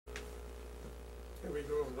we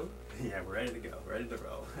go, huh? Yeah, we're ready to go, ready to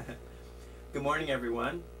roll. Good morning,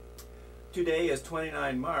 everyone. Today is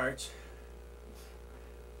 29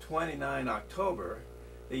 October,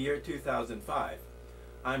 the year 2005.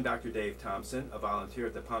 I'm Dr. Dave Thompson, a volunteer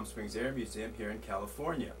at the Palm Springs Air Museum here in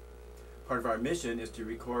California. Part of our mission is to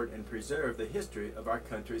record and preserve the history of our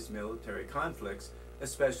country's military conflicts,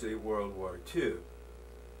 especially World War II.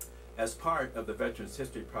 As part of the Veterans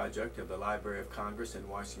History Project of the Library of Congress in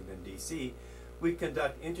Washington, D.C., we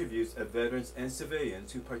conduct interviews of veterans and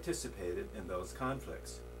civilians who participated in those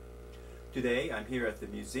conflicts. Today, I'm here at the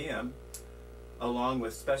museum along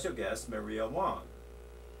with special guest Maria Wong.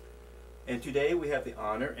 And today we have the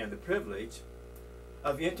honor and the privilege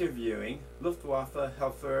of interviewing Luftwaffe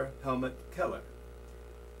Helfer Helmut Keller.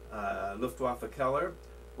 Luftwaffe Keller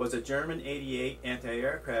was a German 88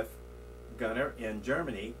 anti-aircraft gunner in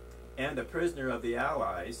Germany and a prisoner of the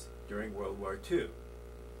Allies during World War II.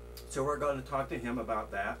 So we're going to talk to him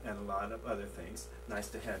about that and a lot of other things. Nice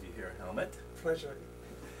to have you here, Helmut. Pleasure.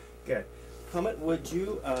 Good. Helmut, would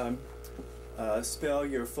you spell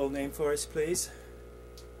your full name for us, please?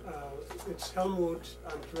 It's Helmut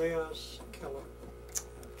Andreas Keller.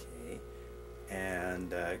 Okay.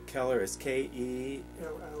 And Keller is K-E...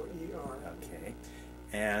 L-L-E-R. Okay.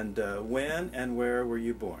 And when and where were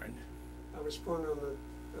you born? I was born on the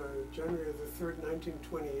January the 3rd,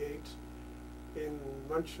 1928 in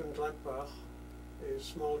Mönchengladbach, a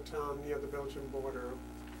small town near the Belgian border.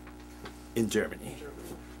 In Germany. In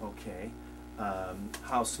Germany. Okay.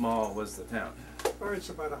 How small was the town? Well, it's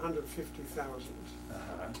about 150,000.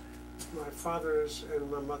 Uh-huh. My father's and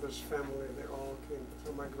my mother's family, they all came,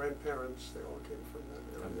 so my grandparents, they all came from that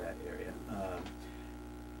area. From that area.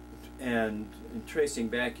 And tracing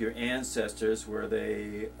back your ancestors, were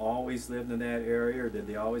they always lived in that area, or did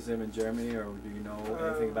they always live in Germany, or do you know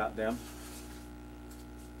anything about them?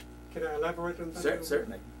 Can I elaborate on that?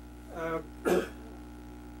 Certainly.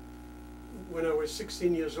 When I was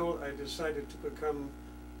 16 years old, I decided to become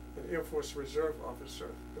an Air Force Reserve officer.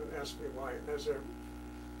 Don't ask me why.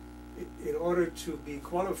 In order to be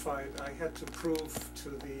qualified, I had to prove to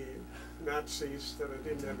the Nazis that I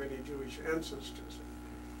didn't have any Jewish ancestors.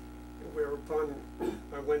 Whereupon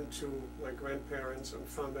I went to my grandparents and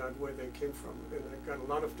found out where they came from. And I got a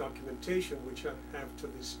lot of documentation, which I have to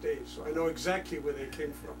this day. So I know exactly where they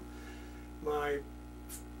came from. My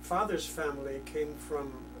father's family came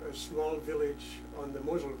from a small village on the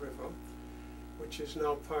Mosel River, which is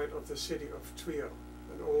now part of the city of Trier,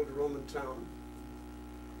 an old Roman town.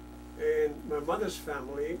 And my mother's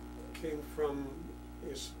family came from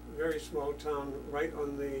a very small town right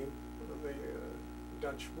on the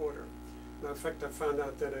Dutch border. Matter of fact, I found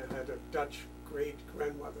out that I had a Dutch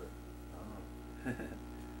great-grandmother. Oh.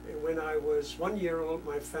 And when I was 1 year old,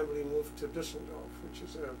 my family moved to Düsseldorf, which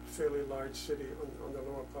is a fairly large city on the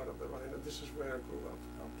lower part of the Rhine, and this is where I grew up.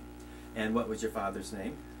 Okay. And what was your father's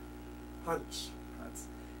name? Hans. Hans.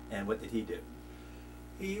 And what did he do?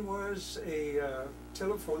 He was a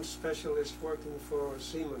telephone specialist working for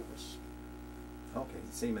Siemens. Okay,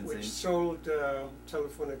 Siemens. Which sold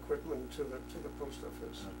telephone equipment to the post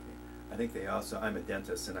office. Okay. I think they also, I'm a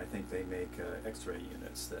dentist, and I think they make X-ray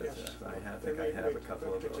units that yes. I have a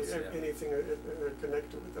couple of those. Yeah. Anything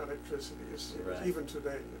connected with electricity is right. Even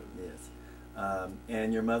today. Yeah. Yes.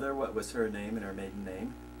 And your mother, what was her name and her maiden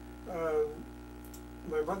name?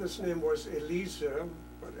 My mother's name was Elise,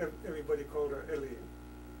 but everybody called her Ellie.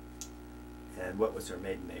 And what was her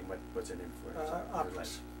maiden name? What's her name for?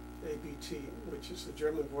 Abt, A-B-T, which is the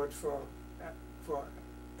German word for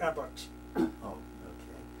abbot. Oh,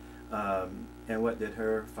 okay. And what did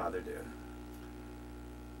her father do?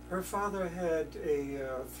 Her father had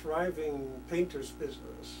a thriving painter's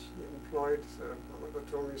business. He employed, my mother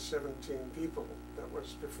told me, 17 people. That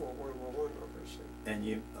was before World War I, obviously. And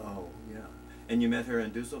you, oh, yeah. And you met her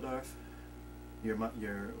in Dusseldorf? No,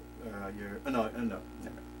 never.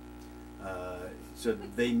 So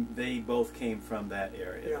they both came from that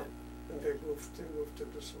area. Yeah, and they moved to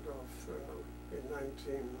Dusseldorf in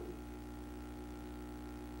 1929.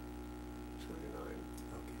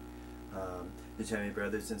 Okay. Did you have any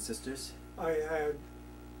brothers and sisters? I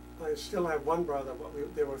still have one brother, but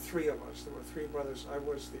there were three of us. There were three brothers. I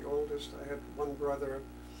was the oldest. I had one brother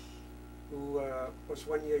who was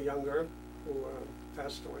 1 year younger, who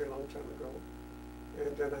passed away a long time ago.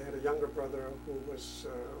 And then I had a younger brother who was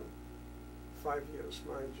 5 years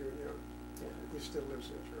my junior. He still lives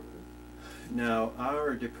in Germany. Now,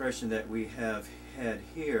 our depression that we have had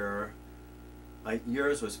here,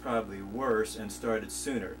 yours was probably worse and started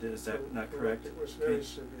sooner. Is that not correct? It was very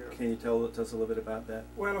severe. Can you tell us a little bit about that?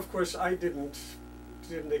 Well, of course, I didn't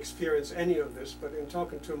experience any of this, but in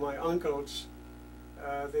talking to my uncles,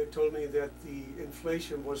 they told me that the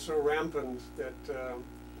inflation was so rampant that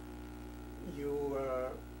you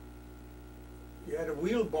had a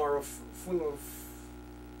wheelbarrow full of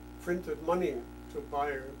printed money to buy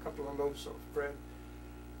a couple of loaves of bread,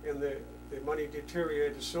 and the money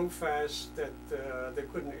deteriorated so fast that they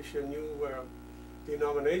couldn't issue new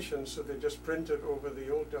denominations, so they just printed over the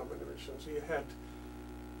old denominations. You had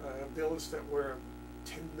bills that were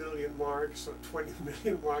 10 million marks or 20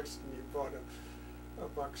 million marks, and you bought a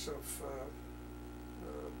box of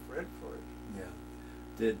bread for it. Yeah.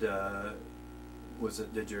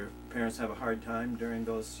 Did your parents have a hard time during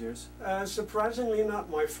those years? Surprisingly not.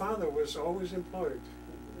 My father was always employed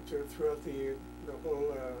throughout the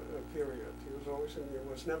whole period. He was always he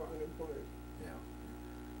was never unemployed.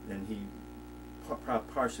 Yeah. And he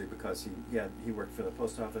partially because he worked for the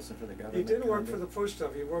post office and for the government. He didn't work for the post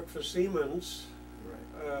office. He worked for Siemens, right.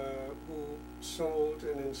 Who sold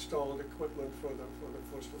and installed equipment for the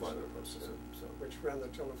postal service, which ran the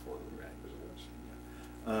telephone business.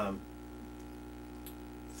 Yeah.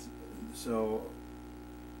 So,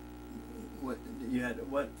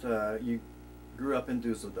 you grew up in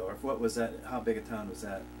Dusseldorf. What was that? How big a town was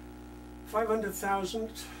that?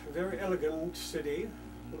 500,000, very elegant city.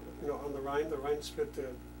 You know, on the Rhine. The Rhine split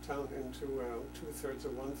the town into 2/3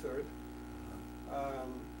 and 1/3.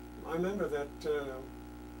 I remember that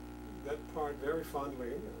part very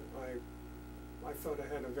fondly. I thought I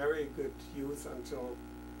had a very good youth until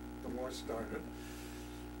the war started.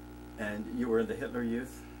 And you were in the Hitler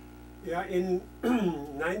Youth? Yeah, in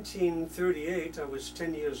 1938, I was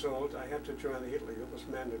 10 years old. I had to join the Hitler Youth. It was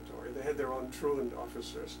mandatory. They had their own truant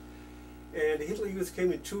officers. And the Hitler Youth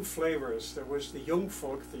came in two flavors. There was the young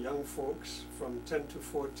folks from 10 to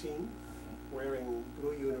 14, wearing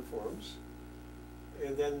blue uniforms.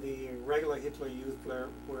 And then the regular Hitler Youth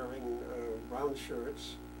wearing brown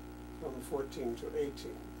shirts from 14 to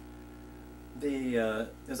 18.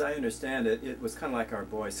 As I understand it, it was kind of like our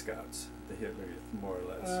Boy Scouts, the Hitler Youth, more or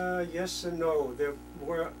less. Yes and no. There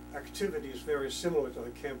were activities very similar to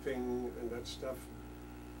the camping and that stuff.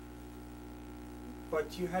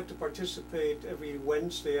 But you had to participate every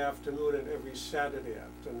Wednesday afternoon and every Saturday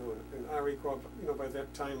afternoon. And I recall, you know, by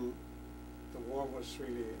that time, the war was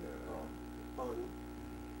really on.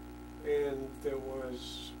 And there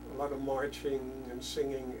was a lot of marching and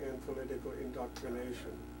singing and political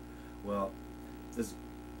indoctrination. Well, as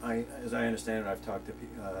I understand it, I've talked to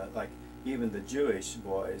people, like even the Jewish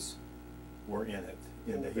boys were in it.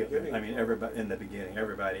 In the beginning. I mean, everybody in the beginning,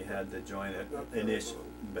 everybody had to join it initially,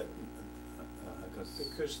 but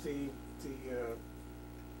because the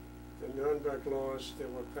Nuremberg laws, they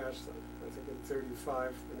were passed, I think, in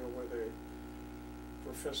 1935, you know, where the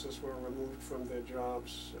professors were removed from their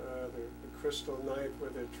jobs. The Crystal Night,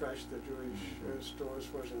 where they trashed the Jewish stores,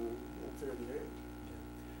 was in 1938.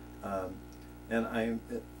 And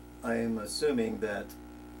I'm assuming that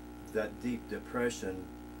deep depression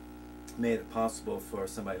made it possible for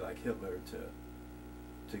somebody like Hitler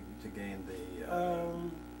to gain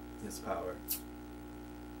his power.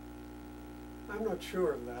 I'm not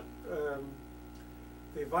sure of that.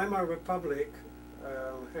 The Weimar Republic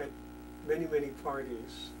had many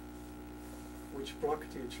parties which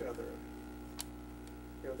blocked each other.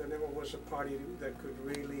 You know, there never was a party that could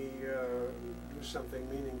really do something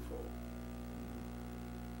meaningful.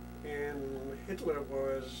 And Hitler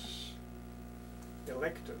was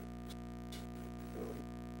elected. You know,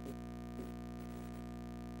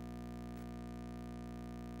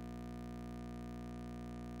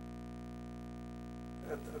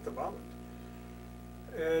 at the ballot.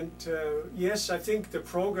 And yes, I think the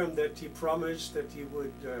program that he promised, that he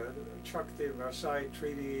would chuck the Versailles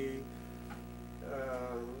Treaty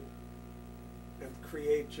and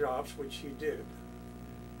create jobs, which he did,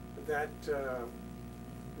 that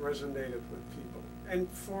resonated with people. And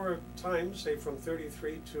for a time, say from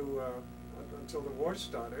 1933 to until the war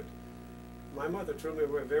started, my mother told me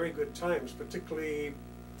were very good times, particularly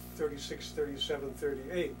 1936, 1937,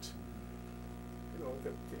 1938. You know,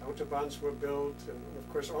 the autobahns were built, and of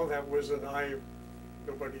course all that was an eye,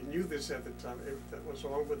 nobody knew this at the time, that was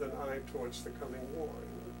all with an eye towards the coming war. You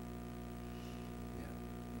know? Yeah.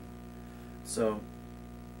 So,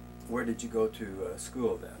 where did you go to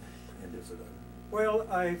school then in Düsseldorf? Well,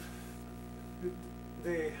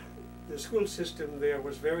 the school system there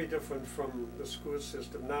was very different from the school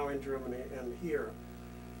system now in Germany and here.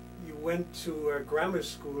 You went to a grammar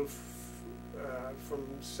school from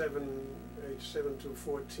age 7 to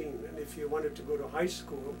 14, and if you wanted to go to high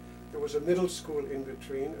school, there was a middle school in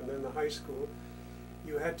between, and then the high school.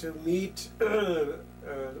 You had to meet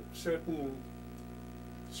certain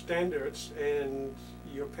standards, and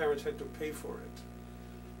your parents had to pay for it.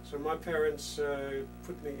 So my parents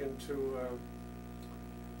put me into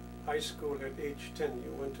high school at age 10.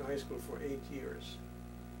 You went to high school for 8 years.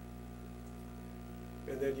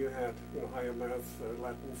 And then you had, you know, higher math,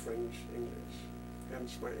 Latin, French, English.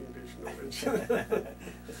 Hence my English knowledge.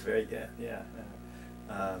 That's very good, yeah.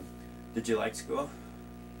 Did you like school?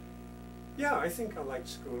 Yeah, I think I liked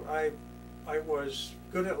school. I was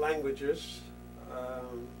good at languages.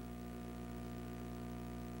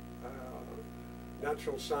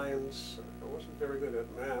 Natural science. I wasn't very good at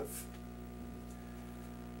math.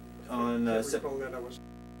 On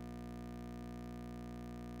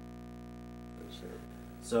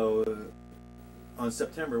So on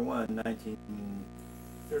September 1,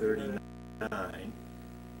 1939,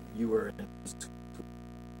 you were in school.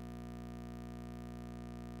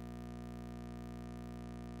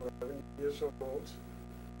 11 years old.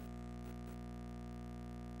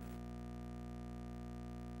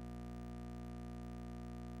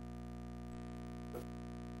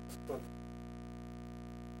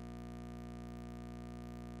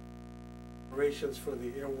 Preparations for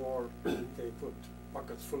the air war, they put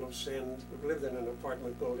buckets full of sand. We lived in an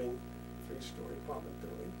apartment building, 3-story apartment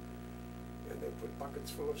building, and they put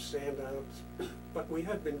buckets full of sand out. But we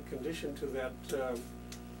had been conditioned to that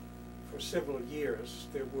for several years.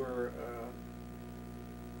 There were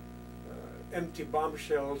empty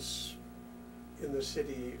bombshells in the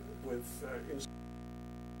city with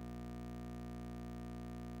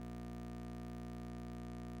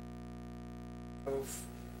of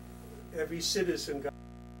every citizen got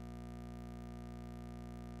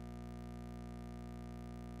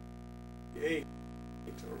eight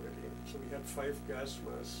already. So we had 5 gas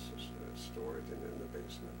masks stored in the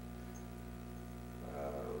basement.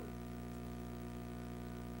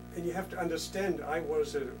 And you have to understand, I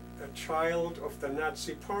was a child of the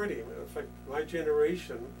Nazi Party. In fact, my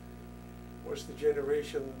generation was the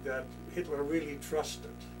generation that Hitler really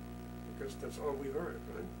trusted, because that's all we heard,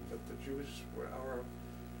 right? That the Jews were our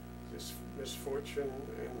misfortune,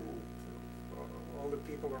 and all the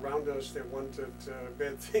people around us, they wanted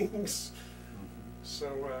bad things. So,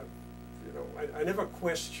 you know, I never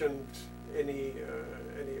questioned any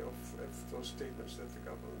of those statements that the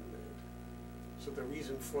government made. So the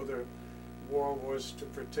reason for the war was to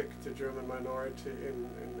protect the German minority in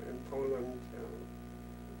Poland,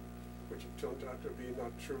 which it turned out to be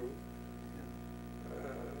not true.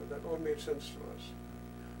 That all made sense to us.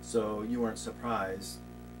 So you weren't surprised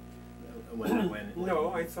when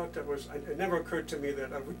No, I thought that was, it never occurred to me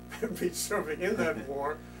that I would be serving in that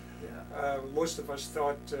war. Yeah. Most of us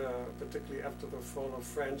thought, particularly after the fall of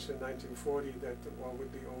France in 1940, that the war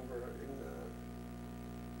would be over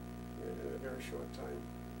in a very short time.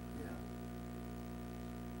 Yeah.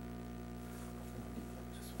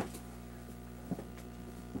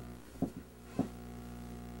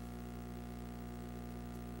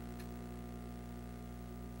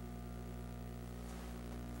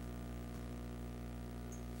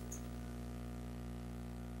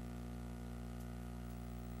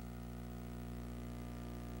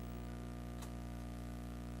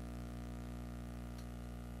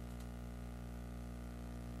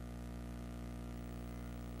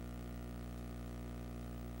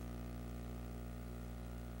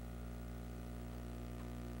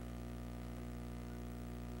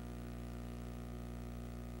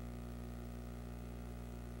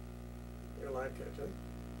 You like it, huh?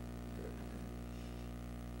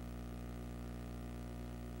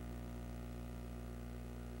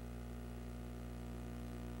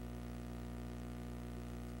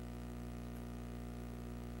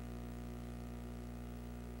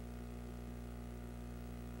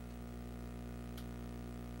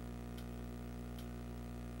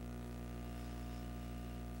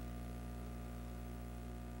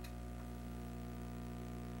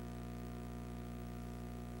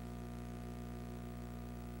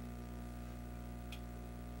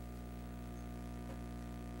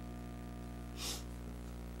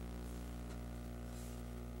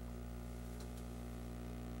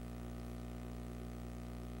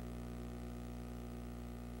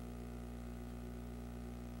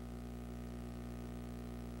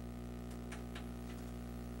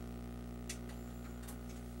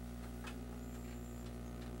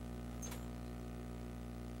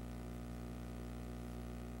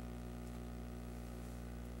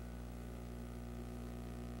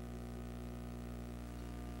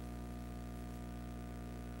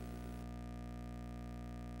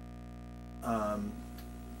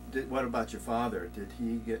 Good. What about your father? Did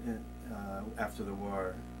he get in, after the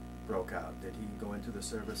war broke out? Did he go into the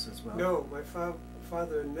service as well? No, my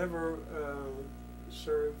father never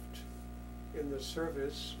served in the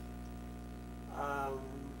service.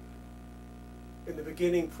 In the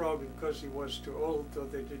beginning, probably because he was too old, though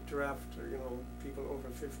they did draft, people over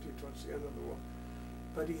 50 towards the end of the war.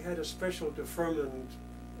 But he had a special deferment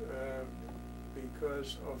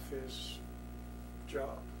because of his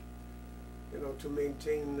job. To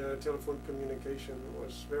maintain telephone communication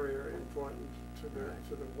was very, very important to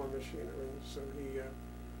the war machinery. So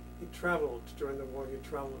he traveled during the war. He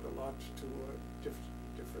traveled a lot to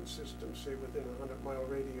different systems, say within a 100-mile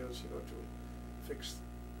radius, to fix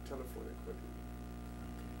telephone equipment.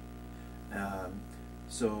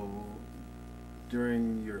 So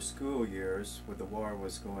during your school years, when the war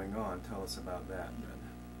was going on, tell us about that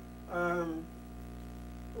then.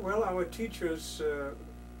 Well, our teachers,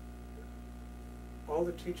 all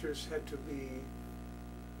the teachers had to be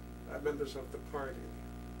members of the party.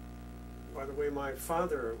 By the way, my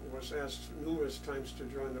father was asked numerous times to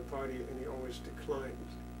join the party, and he always declined.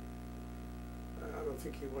 I don't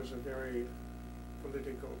think he was a very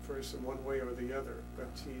political person one way or the other, but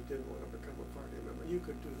he didn't want to become a party member. You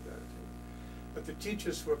could do that. But the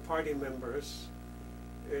teachers were party members,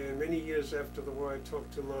 and many years after the war I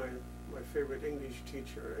talked to my favorite English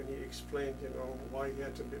teacher, and he explained, why he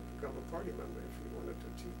had to become a party member if he wanted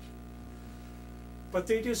to teach. But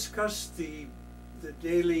they discussed the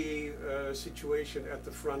daily situation at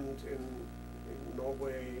the front in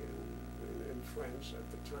Norway and in France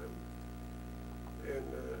at the time.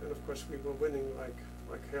 And of course we were winning like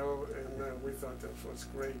hell, and we thought that was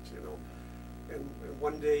great, And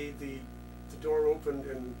one day the door opened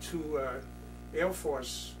and two Air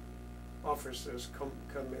Force officers come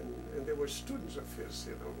in, and they were students of his,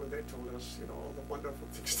 when they told us, all the wonderful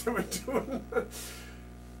things they were doing.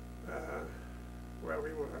 Well,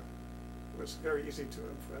 it was very easy to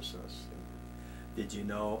impress us. Did you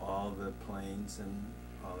know all the planes and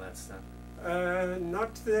all that stuff?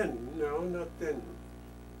 Not then, no, not then.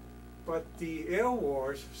 But the air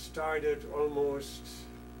wars started almost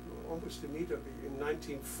immediately. In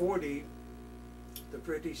 1940, the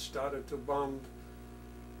British started to bomb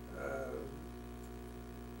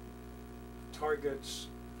targets.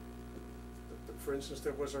 For instance,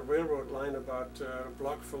 there was a railroad line about a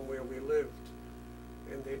block from where we lived,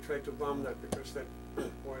 and they tried to bomb that because that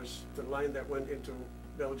was the line that went into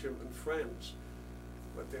Belgium and France.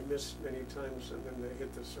 But they missed many times, and then they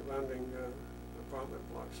hit the surrounding apartment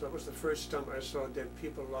blocks. So that was the first time I saw dead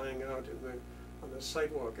people lying out on the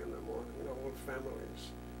sidewalk in the morning, whole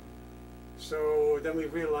families. So then we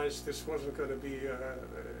realized this wasn't going to be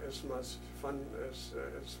as much fun as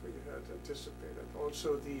we had anticipated.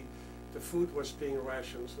 Also, the food was being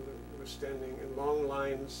rationed, so we were standing in long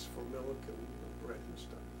lines for milk and bread and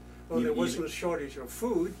stuff. Well, there wasn't a shortage of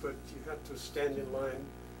food, but you had to stand in line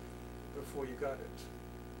before you got it.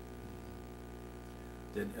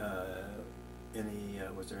 Did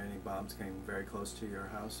was there any bombs came very close to your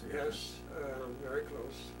house? Or Yes, very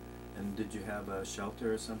close. And did you have a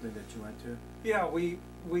shelter or something that you went to? Yeah, we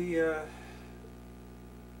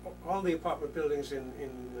all the apartment buildings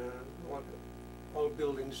all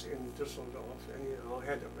buildings in Düsseldorf, and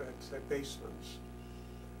had basements,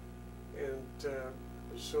 and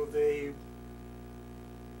so they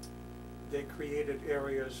created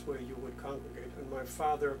areas where you would congregate. And my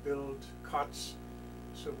father built cots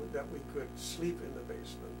so that we could sleep in the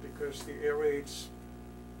basement, because the air raids,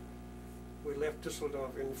 we left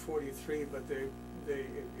Düsseldorf in '43, but they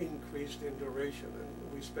increased in duration,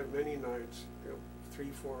 and we spent many nights,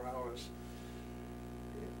 3-4 hours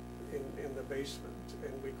in the basement,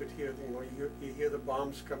 and we could hear, you hear the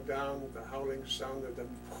bombs come down, the howling sound, and the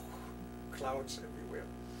clouds everywhere.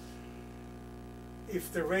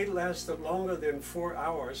 If the raid lasted longer than 4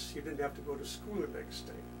 hours, you didn't have to go to school the next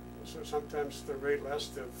day. So sometimes the raid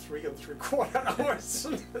lasted 3 3/4 hours.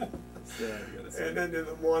 And then in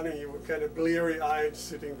the morning you were kind of bleary-eyed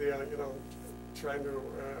sitting there, trying to,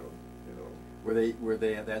 Were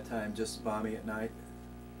they at that time just bombing at night?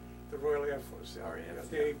 The Royal Air Force,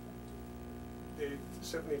 yeah. They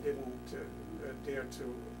certainly didn't dare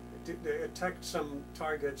to. They attacked some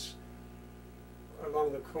targets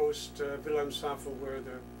along the coast, Wilhelmshaven, where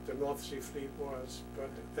the North Sea Fleet was, but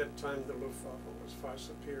at that time the Luftwaffe was far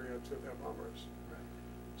superior to their bombers. Right.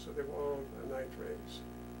 So they were all night raids.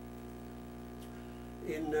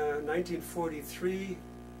 In 1943,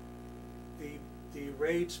 the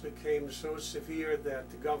raids became so severe that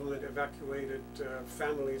the government evacuated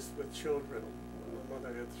families with children. My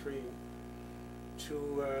mother had 3,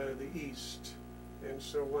 to the east. And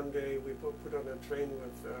so one day we were put on a train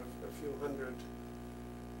with a few hundred,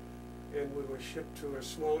 and we were shipped to a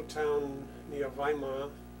small town near Weimar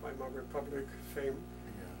Republic fame,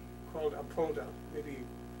 called Apolda, maybe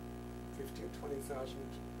 15,000 to 20,000,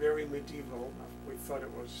 very medieval. We thought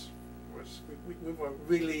it was was, we were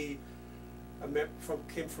really,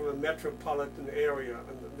 came from a metropolitan area,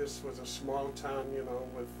 and this was a small town, you know,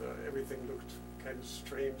 with everything looked kind of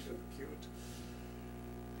strange and cute.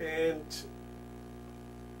 And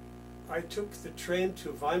I took the train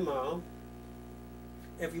to Weimar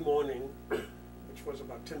every morning, which was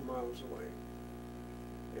about 10 miles away,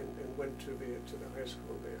 and went to the high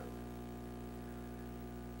school there.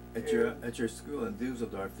 At your school in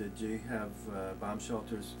Dusseldorf, did you have bomb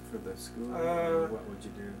shelters for the school? What would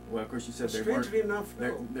you do? Well, of course, you said strangely enough,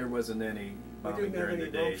 no. There wasn't any bombing during the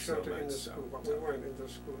day so much. We didn't have any bomb shelter in the school, but we weren't in the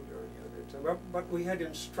school during the daytime. But we had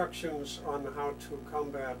instructions on how to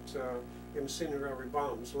combat incendiary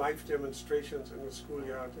bombs, live demonstrations in the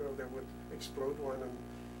schoolyard. You know, they would explode one, and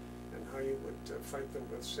how you would fight them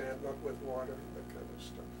with sand, not with water, that kind of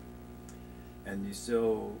stuff. And you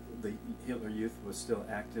still, the Hitler Youth was still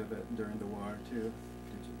active during the war too?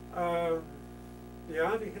 Did you?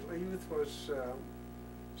 Yeah, the Hitler Youth was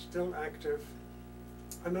still active.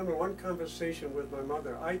 I remember one conversation with my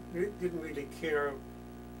mother. I didn't really care,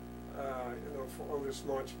 you know, for all this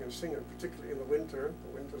marching and singing, particularly in the winter.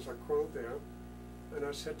 The winters are cold there. And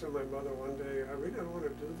I said to my mother one day, I really don't want to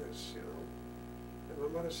do this, you know. And my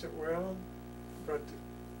mother said, well, but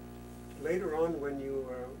later on when you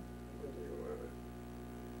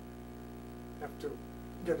have to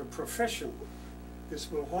get a profession,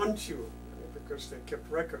 this will haunt you, because they kept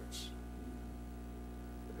records.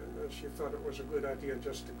 And she thought it was a good idea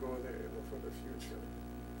just to go there, you know, for the future.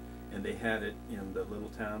 And they had it in the little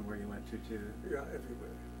town where you went to too? Yeah,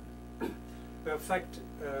 everywhere. Now, in fact,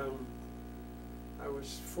 I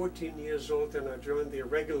was 14 years old and I joined the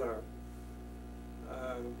irregular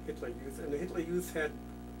Hitler Youth. And the Hitler Youth had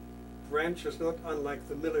branches not unlike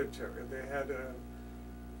the military. They had a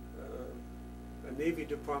Navy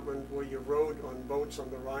department where you rode on boats on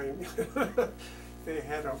the Rhine. They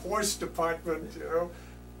had a horse department, you know,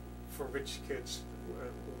 for rich kids who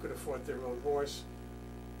could afford their own horse.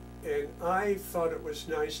 And I thought it was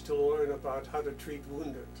nice to learn about how to treat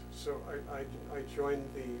wounded. So I joined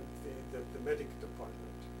the medic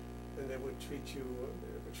department, and they would treat you,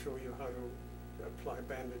 they would show you how to apply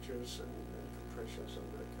bandages and compressions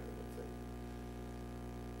and that kind of thing.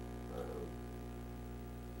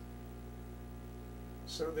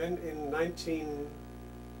 So then in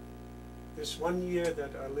this one year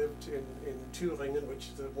that I lived in Thüringen, which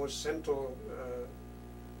is the most central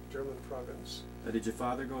German province. Did your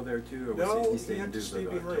father go there too, or was he had to stay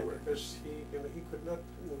behind because he could not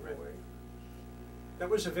move away. That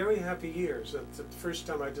was a very happy year. So the first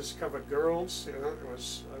time I discovered girls, you know, I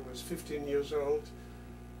was 15 years old,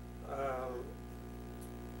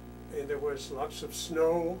 and there was lots of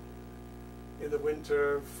snow in the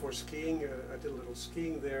winter for skiing. I did a little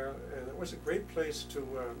skiing there, and it was a great place to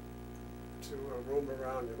roam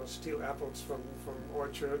around. You know, steal apples from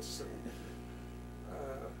orchards. And,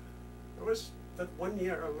 it was that one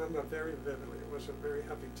year I remember very vividly. It was a very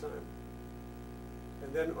happy time.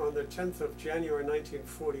 And then on the 10th of January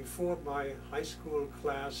 1944, my high school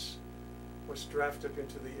class was drafted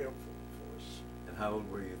into the Air Force. And how old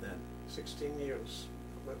were you then? 16 years.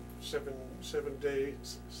 About 7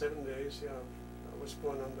 days, yeah. I was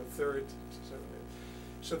born on the 3rd, 7 days.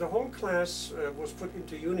 So the whole class was put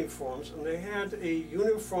into uniforms, and they had a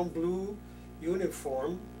uniform blue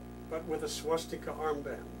uniform, but with a swastika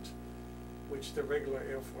armband, which the regular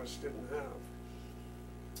Air Force didn't have.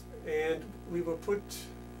 And we were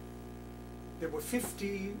there were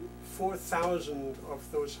 54,000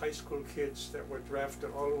 of those high school kids that were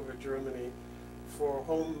drafted all over Germany for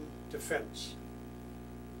home defense.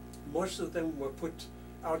 Most of them were put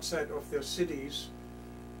outside of their cities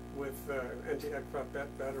with anti-aircraft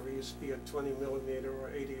batteries, be it 20 millimeter or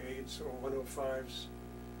 88s or 105s,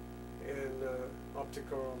 and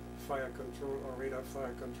optical fire control or radar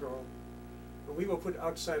fire control. We were put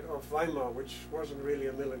outside of Weimar, which wasn't really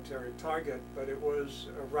a military target, but it was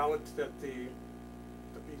a route that the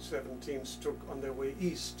B-17s took on their way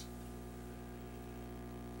east.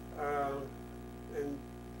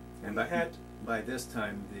 And by this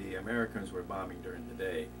time, the Americans were bombing during the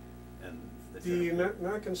day, and the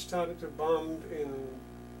Americans started to bomb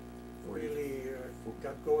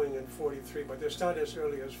got going in 43, but they started as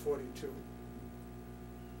early as 42.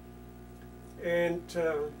 And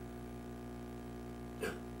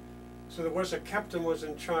so there was a captain was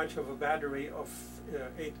in charge of a battery of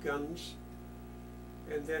 8 guns,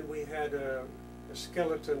 and then we had a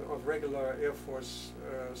skeleton of regular Air Force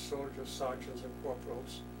soldiers, sergeants, and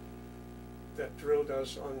corporals that drilled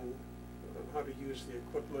us on how to use the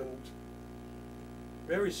equipment.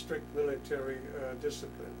 Very strict military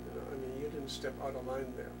discipline. You know, I mean, you didn't step out of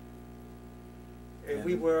line there. And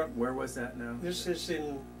we were. Where was that now? This is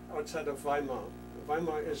outside of Weimar.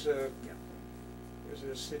 Weimar is a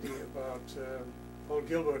city about. Paul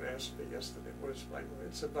Gilbert asked me yesterday, where's Weimar?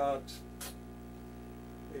 It's about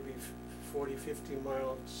maybe 40, 50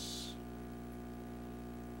 miles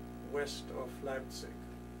west of Leipzig.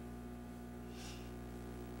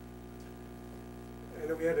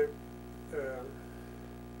 And we had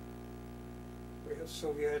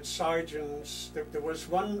we had sergeants. There was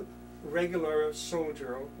one regular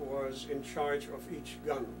soldier who was in charge of each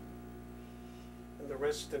gun, and the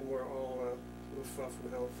rest then were all Luftwaffe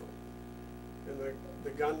and Helfer. And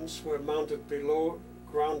the guns were mounted below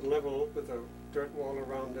ground level with a dirt wall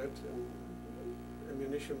around it, and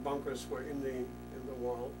ammunition bunkers were in the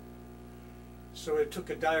wall. So it took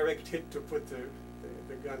a direct hit to put the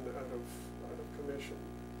gun out of commission.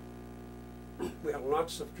 We had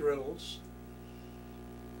lots of drills.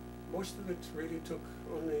 Most of it really took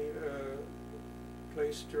only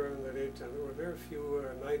place during the daytime. There were very few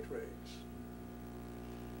night raids.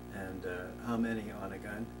 And how many on a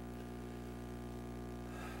gun?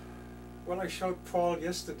 Well, I showed Paul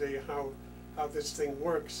yesterday how this thing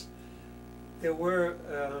works. There were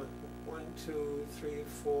 1, 2, 3,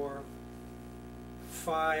 4,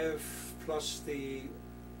 5 plus the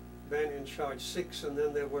man in charge 6, and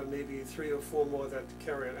then there were maybe 3 or 4 more that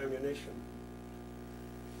carried ammunition.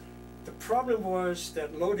 The problem was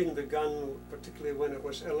that loading the gun, particularly when it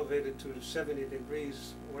was elevated to 70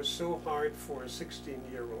 degrees, was so hard for a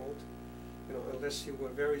 16-year-old, unless you were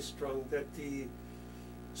very strong, that the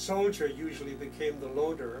soldier usually became the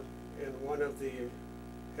loader, and one of the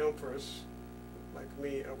helpers, like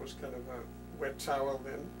me, I was kind of a wet towel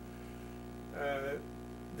then,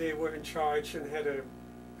 they were in charge and had a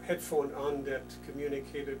headphone on that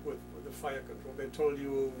communicated with the fire control. They told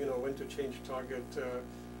you, when to change target,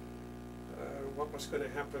 what was going to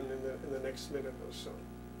happen in the next minute or so.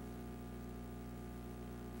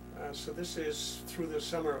 So this is through the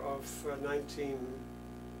summer of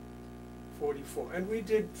 1944, and we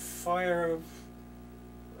did fire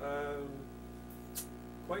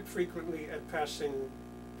quite frequently at passing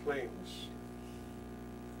planes.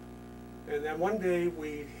 And then one day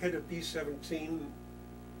we hit a B-17.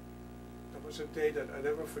 That was a day that I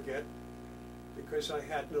never forget, because I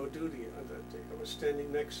had no duty on that day. I was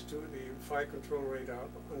standing next to the fire control radar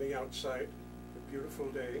on the outside, a beautiful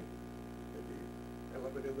day, maybe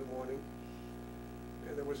 11 in the morning,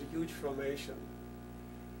 and there was a huge formation.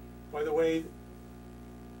 By the way,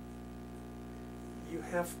 you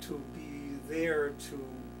have to be there to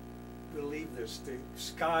believe this. The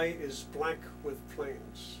sky is black with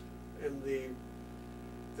planes, and the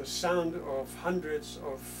sound of hundreds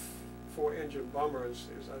of 4-engine bombers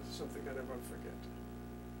is something I never forget.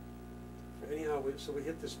 Anyhow, so we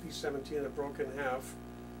hit this B-17, it broke in half,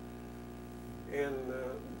 and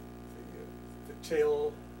the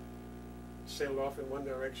tail sailed off in one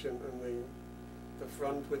direction, and the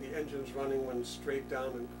front with the engines running went straight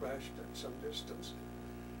down and crashed at some distance.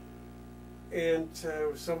 And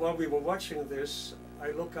so while we were watching this,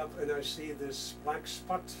 I look up and I see this black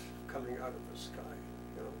spot coming out of the sky,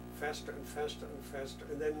 faster and faster and faster.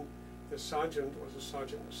 And then the sergeant was a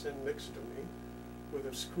sergeant standing next to me with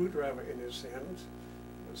a screwdriver in his hand,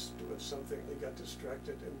 was doing something, he got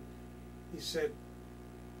distracted, and he said,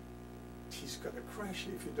 he's going to crash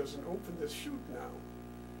if he doesn't open this chute now.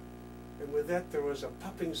 And with that there was a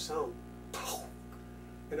popping sound,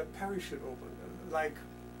 and a parachute opened, like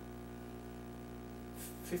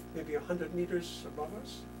maybe 100 meters above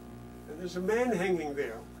us, and there's a man hanging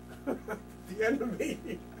there, the enemy.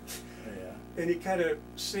 Yeah. And he kind of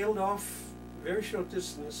sailed off very short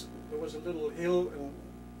distance. There was a little hill and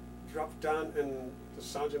dropped down, and the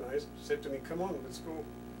sergeant said to me, "Come on, let's go."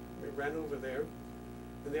 We ran over there,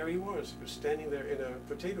 and there he was. He was standing there in a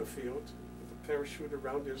potato field with a parachute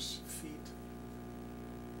around his feet,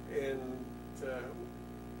 and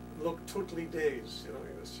looked totally dazed. He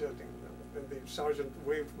was shouting. And the sergeant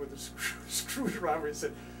waved with a screwdriver and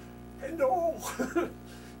said, "Hello!"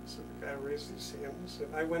 So the guy raised his hands,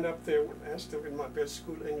 and I went up there and asked him in my best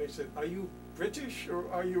school English, said, "Are you British or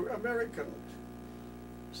are you American?"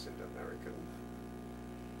 I said, "American."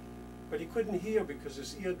 But he couldn't hear because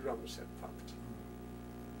his eardrums had popped.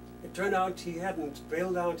 It turned out he hadn't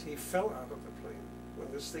bailed out, he fell out of the plane when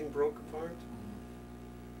this thing broke apart.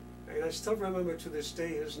 And I still remember to this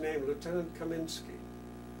day his name, Lieutenant Kaminsky.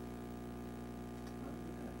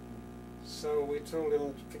 So we told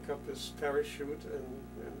him to pick up his parachute, and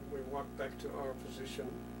we walked back to our position.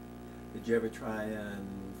 Did you ever try and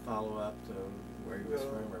follow up to where he was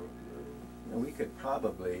from? Or, we could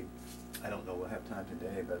probably, I don't know, we'll have time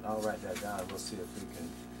today, but I'll write that down. We'll see if we can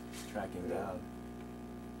track him down.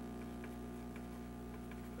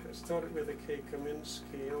 It started with a K,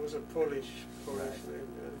 Kamiński. It was a Polish Right. name.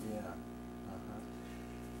 Yeah. Uh-huh.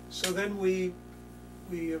 So then we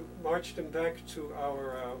marched him back to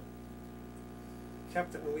our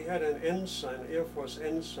captain. We had an ensign, Air Force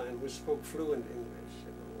ensign, who spoke fluent English,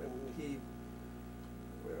 you know, and he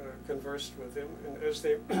conversed with him. And as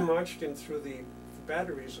they marched him through the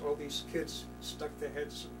batteries, all these kids stuck their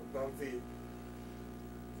heads above the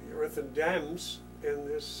earthen dams, and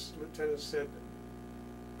this lieutenant said,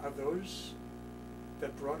 "Are those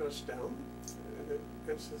that brought us down?" And the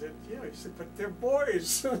ensign said, "Yeah." He said, "But they're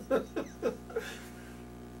boys."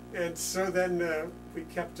 And so then we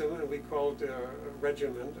kept him, and we called a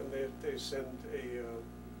regiment, and they sent a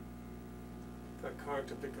car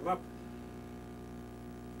to pick him up.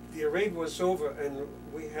 The raid was over, and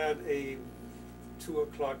we had a 2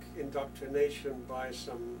 o'clock indoctrination by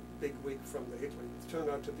some bigwig from the Hitler. It turned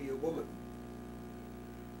out to be a woman.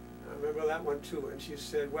 I remember that one too, and she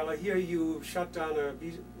said, "Well, I hear you shot down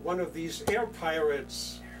one of these air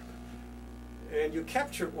pirates, and you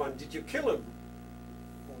captured one. Did you kill him?"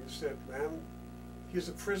 And we said, "Ma'am, he's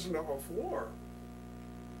a prisoner of war."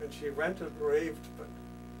 And she ranted and raved, but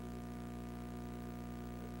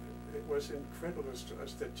it was incredulous to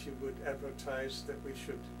us that she would advertise that we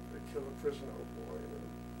should kill a prisoner of war. You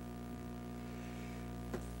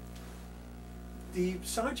know. The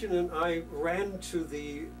sergeant and I ran to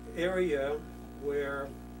the area where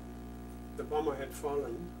the bomber had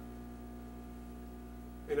fallen,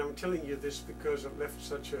 and I'm telling you this because it left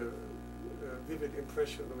such a vivid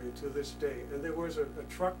impression on me to this day. And there was a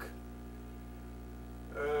truck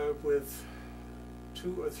with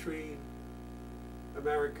 2 or 3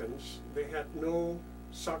 Americans. They had no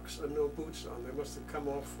socks and no boots on. They must have come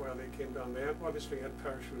off while they came down. They obviously had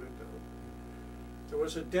parachuted down. There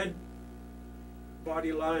was a dead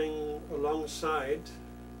body lying alongside,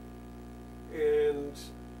 and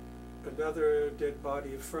another dead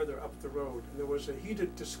body further up the road. And there was a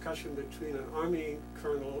heated discussion between an army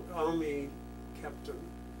colonel, army captain,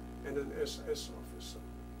 and an SS officer.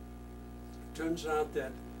 It turns out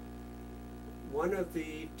that one of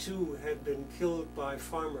the 2 had been killed by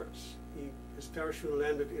farmers. His parachute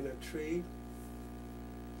landed in a tree,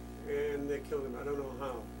 and they killed him. I don't know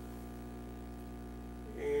how.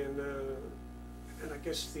 And I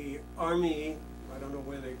guess the army, I don't know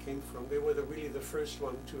where they came from. They were really the first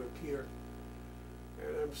one to appear.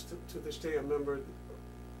 And to this day, I remember,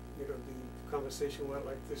 you know, the conversation went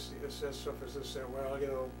like this. The SS officer said, "Well, you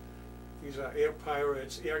know, these are air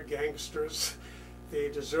pirates, air gangsters. They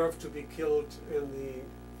deserve to be killed." And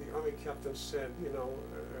the army captain said, "You know,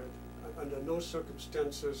 under no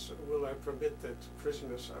circumstances will I permit that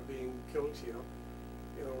prisoners are being killed here.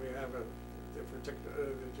 You know, we have they protect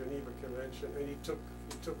the Geneva Convention," and he took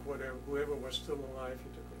whoever was still alive, he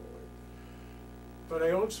took it away. But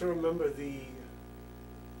I also remember the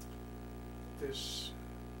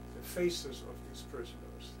faces of these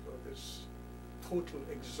prisoners, this total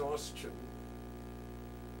exhaustion.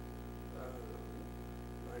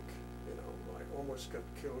 Like, you know, I almost got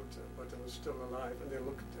killed, but I was still alive, and they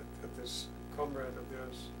looked at this comrade of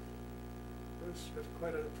theirs. It was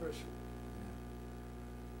quite an impression.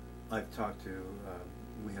 I've talked to,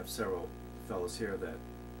 we have several fellows here that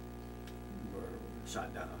were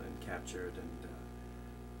shot down and captured,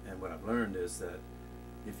 and what I've learned is that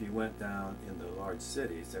if you went down in the large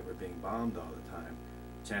cities that were being bombed all the time,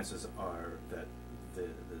 chances are that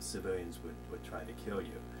the civilians would try to kill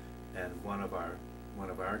you. And one of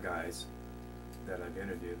our guys that I've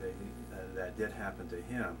interviewed, that did happen to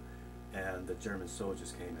him, and the German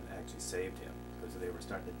soldiers came and actually saved him because they were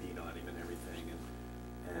starting to beat on him and everything,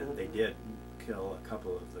 and they did kill a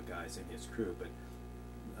couple of the guys in his crew, but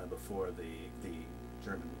before the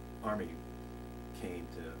German army came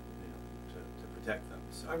to protect them.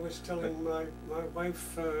 So, I was telling my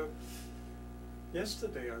wife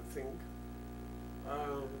yesterday, I think,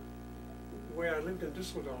 where I lived in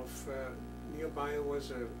Düsseldorf, nearby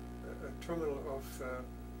was a terminal of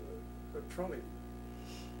a trolley.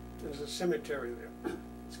 There's a cemetery there.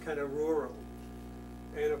 It's kind of rural.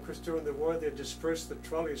 And of course during the war they dispersed the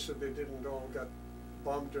trolleys so they didn't all get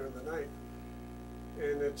bombed during the night.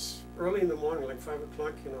 And it's early in the morning, like 5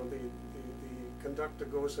 o'clock, you know, the conductor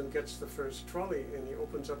goes and gets the first trolley, and he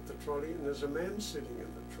opens up the trolley, and there's a man sitting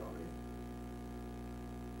in the trolley.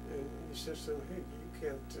 And he says to him, "Hey,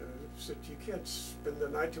 you can't spend the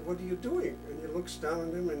night here. What are you doing?" And he looks down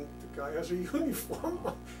at him, and the guy has a uniform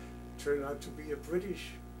on. Turned out to be a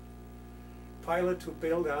British pilot who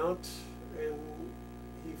bailed out, and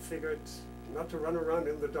he figured not to run around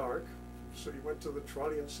in the dark, so he went to the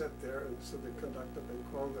trolley and sat there, and so the conductor then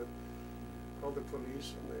called the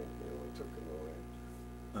police, and they took him away.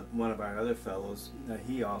 one of our other fellows,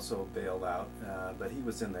 he also bailed out, but he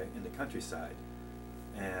was in the countryside,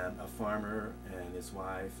 and a farmer and his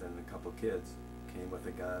wife and a couple kids came with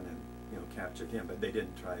a gun and captured him, but they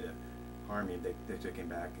didn't try to harm him. They took him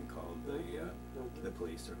back and called the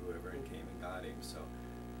police or whoever and came and got him. So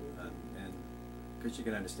and because you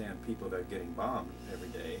can understand people that are getting bombed every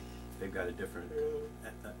day, they've got a different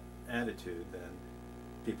attitude than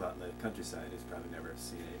people out in the countryside who's probably never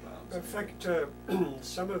seen any bombs. In fact,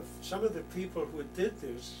 some of the people who did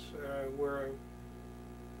this were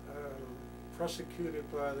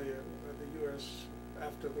prosecuted by the U.S.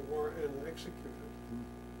 after the war and executed.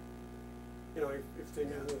 If they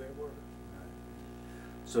knew who they were. Right.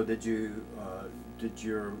 So did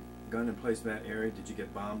your gun in place in that area? Did you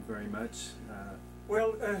get bombed very much?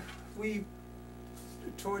 Well, we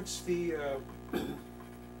towards the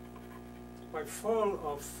by fall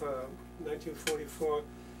of 1944,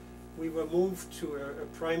 we were moved to a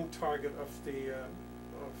prime target of the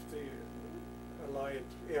Allied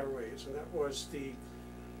air raids, and that was the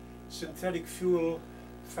synthetic fuel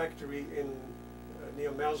factory in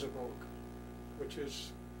near Merseburg, which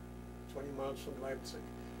is 20 miles from Leipzig,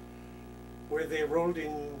 where they rolled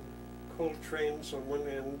in coal trains on one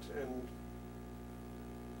end and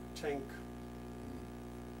tank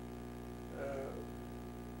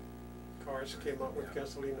cars came out with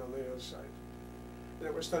gasoline on the other side. And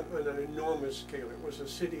it was done on an enormous scale. It was a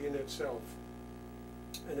city in itself,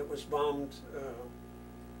 and it was bombed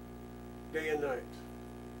day and night.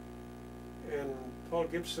 And Paul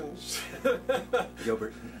Gibson's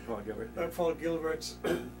Paul Gilbert's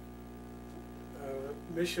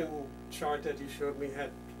mission chart that he showed me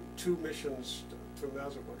had 2 missions to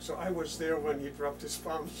Merseburg. So I was there when he dropped his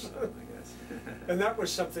bombs. I guess. And that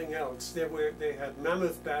was something else. They had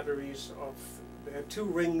mammoth batteries they had 2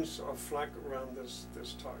 rings of flak around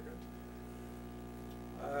this target.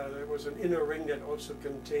 There was an inner ring that also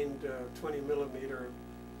contained 20mm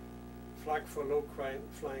flak for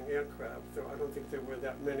low-flying aircraft, though I don't think there were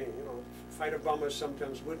that many. Fighter bombers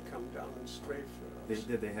sometimes would come down and strafe.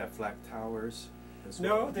 Did they have flak towers as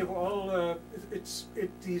no, well? they were all.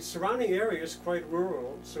 The surrounding area is quite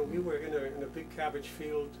rural, so we were in a big cabbage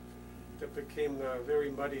field that became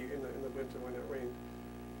very muddy in the winter when it rained.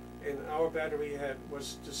 And our battery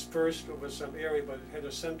was dispersed over some area, but it had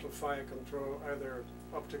a central fire control, either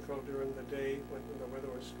optical during the day when the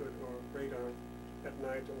weather was good, or radar at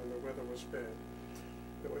night when the weather was bad.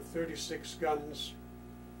 There were 36 guns.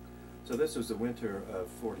 So this was the winter of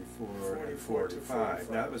 44 and 45.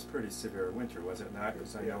 That was pretty severe winter, was it not?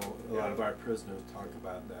 Because I know a lot of our prisoners talk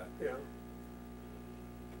about that. Yeah.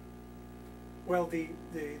 Well, the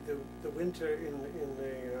winter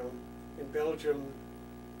in Belgium,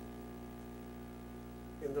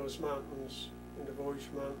 in those mountains, in the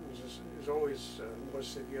Vosges Mountains, is always more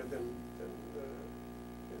severe than in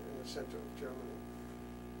the center of Germany.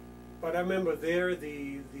 But I remember there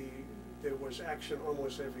there was action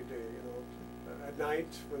almost every day. At night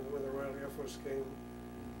when the Royal Air Force came,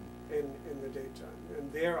 in the daytime,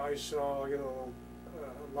 and there I saw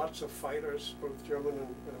lots of fighters, both German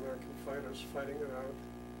and American fighters, fighting it out.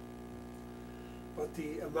 But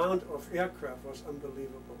the amount of aircraft was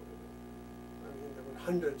unbelievable. I mean, there were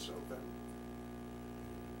hundreds of them.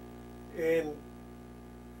 And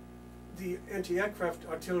the anti-aircraft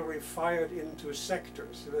artillery fired into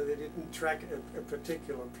sectors. They didn't track a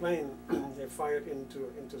particular plane. They fired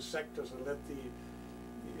into sectors and let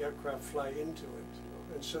the aircraft fly into it.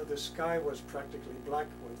 And so the sky was practically black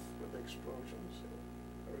with explosions.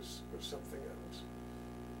 It was something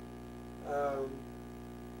else.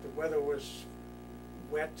 The weather was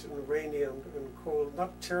wet and rainy and cold,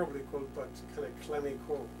 not terribly cold, but kind of clammy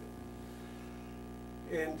cold.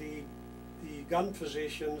 And the gun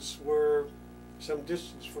positions were some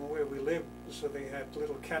distance from where we lived, so they had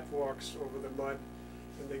little catwalks over the mud,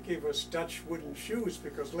 and they gave us Dutch wooden shoes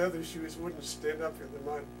because leather shoes wouldn't stand up in the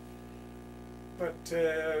mud. But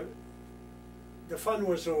the fun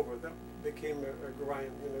was over. That became a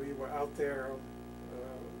grind. You were out there,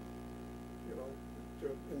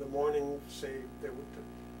 in the morning, say they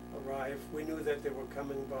would arrive. We knew that they were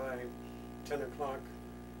coming by 10 o'clock,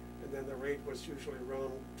 and then the raid was usually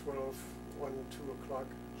around 12, 1, 2 o'clock.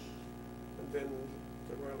 And then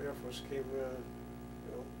the Royal Air Force came,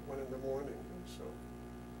 1 in the morning.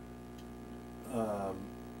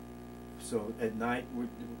 So at night, were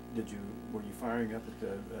you firing up at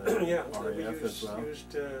the yeah, RAF as well?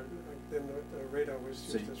 Then the radar was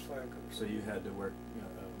used as fire control. So you had to work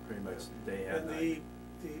pretty much day and night.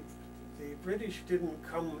 And the British didn't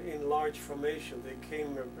come in large formation. They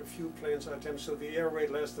came a few planes at a time, so the air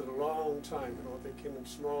raid lasted a long time. You know, they came in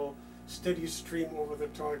small, steady stream over the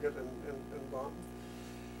target and bombed.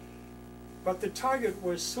 But the target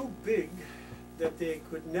was so big that they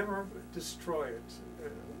could never destroy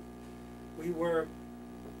it. We were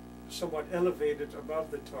somewhat elevated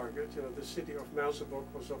above the target. You know, the city of Merseburg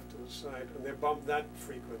was off to the side, and they bombed that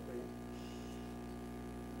frequently.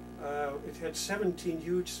 It had 17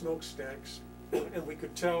 huge smokestacks, and we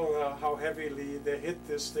could tell how heavily they hit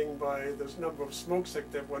this thing by this number of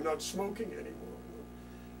smokestacks that were not smoking anymore.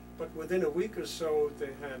 But within a week or so,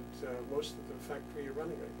 they had most of the factory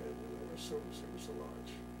running again. It was so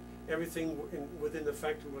large. Everything within the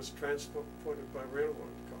factory was transported by railroad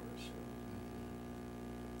cars.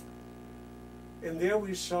 And there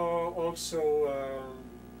we saw also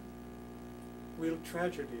real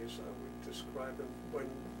tragedies, I would describe them. When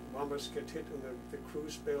bombers get hit and the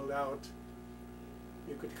crews bailed out,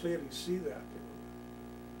 you could clearly see that. You know.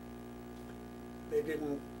 They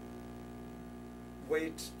didn't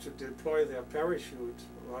wait to deploy their parachute.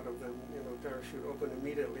 A lot of them, you know, parachute open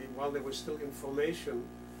immediately while they were still in formation,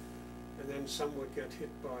 and then some would get hit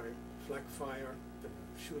by flak fire. The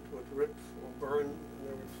chute would rip or burn, and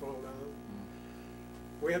they would fall down.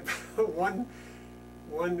 We had one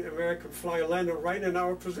American flyer landed right in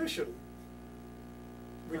our position.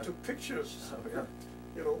 We took pictures. Oh, yeah.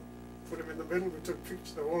 You know, put him in the middle. We took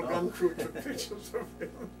pictures. The whole gun crew took pictures of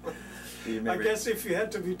him. I guess if you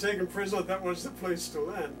had to be taken prisoner, that was the place to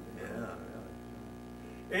land. Yeah,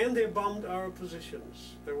 really. And they bombed our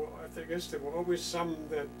positions. There were, I guess, there were always some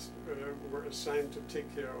that were assigned to take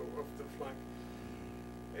care of the flag.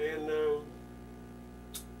 And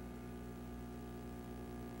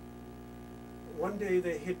one day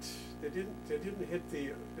they didn't hit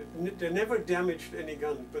they never damaged any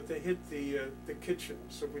gun, but they hit the kitchen,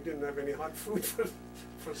 so we didn't have any hot food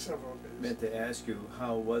for several days. I meant to ask you,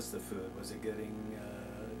 how was the food? Was it getting?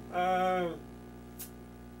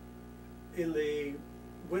 In the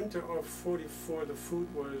winter of '44, the food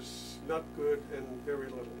was not good and very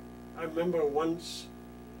little. I remember once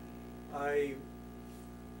we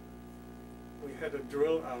had a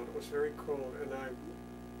drill out. It was very cold, and I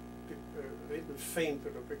didn't faint,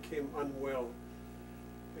 but I became unwell.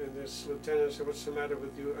 And this lieutenant said, "What's the matter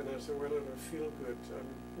with you?" And I said, "Well, I don't feel good.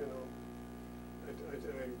 You know, I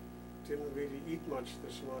didn't really eat much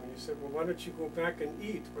this morning." He said, "Well, why don't you go back and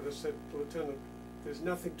eat?" But I said, "Lieutenant, there's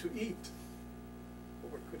nothing to eat."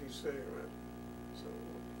 Well, what could he say, right? So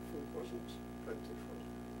food wasn't plentiful.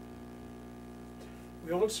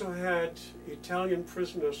 We also had Italian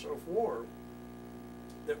prisoners of war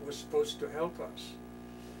that were supposed to help us.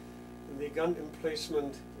 And the gun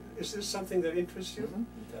emplacement, is this something that interests you? Mm-hmm,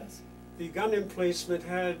 it does. The gun emplacement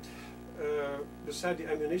had, beside the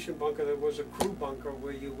ammunition bunker, there was a crew bunker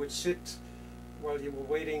where you would sit while you were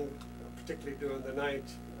waiting, particularly during the night,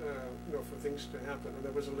 you know, for things to happen. And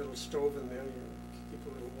there was a little stove in there, you keep a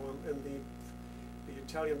little warm. And the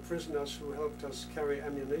Italian prisoners who helped us carry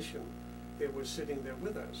ammunition, they were sitting there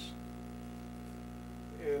with us.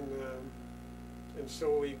 And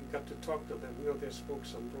so we got to talk to them. You know, they spoke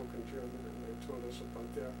some broken German, and they told us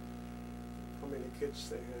about how many kids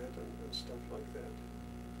they had and stuff like that.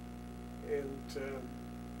 And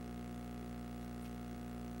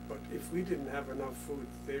but if we didn't have enough food,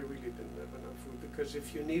 they really didn't have enough food, because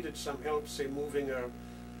if you needed some help, say moving a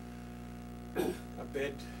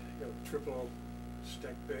bed, you know, triple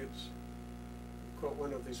stacked beds, you caught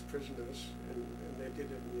one of these prisoners, and they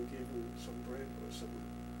did it, and you gave them some bread or some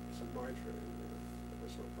margarine.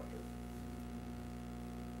 No butter.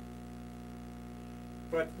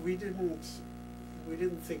 But we didn't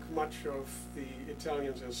think much of the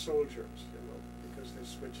Italians as soldiers, you know, because they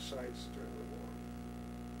switched sides during the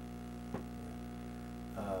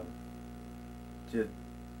war.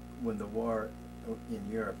 When the war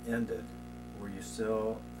in Europe ended, were you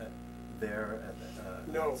still there at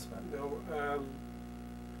the No.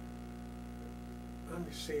 Let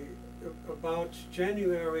me see. About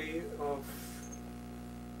January of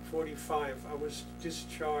 '45, I was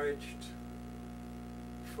discharged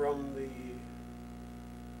from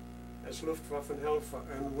as Luftwaffenhelfer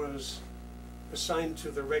and was assigned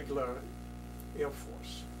to the regular Air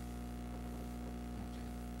Force.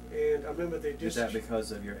 And I remember they Is that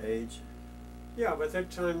because of your age? Yeah, by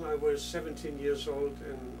that time I was 17 years old,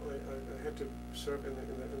 and I had to serve in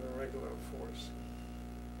the regular force.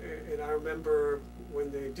 And I remember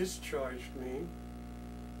when they discharged me,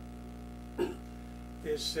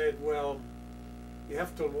 they said, well, you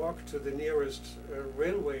have to walk to the nearest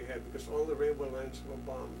railway head, because all the railway lines were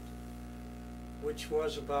bombed, which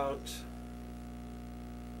was about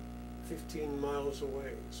 15 miles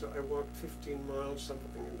away. So I walked 15 miles,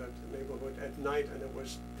 something in that neighborhood at night, and it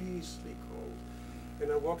was beastly cold.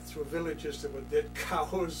 And I walked through villages that were dead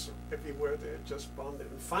cows everywhere. They had just bombed it.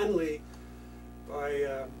 And finally,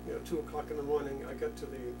 by 2 o'clock in the morning, I got to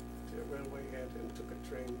the railway head and took a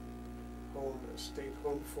train home. I stayed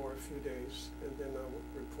home for a few days, and then I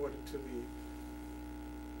reported to the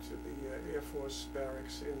Air Force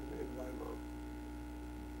barracks in Weimar.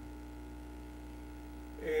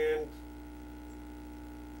 And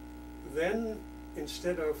then,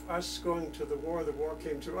 instead of us going to the war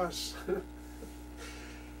came to us.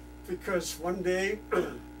 Because one day,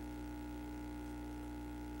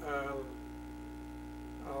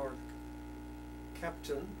 our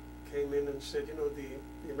captain came in and said,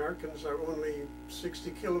 the Americans are only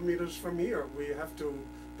 60 kilometers from here. We have to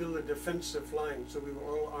build a defensive line. So we were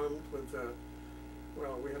all armed with,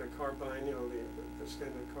 we had a carbine, the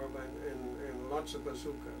standard carbine, and lots of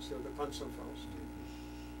bazookas, the Panzerfaust.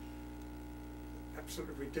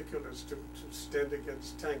 Absolutely ridiculous to stand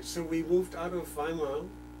against tanks. So we moved out of Weimar,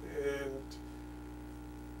 and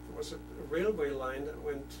there was a railway line that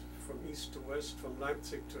went from east to west, from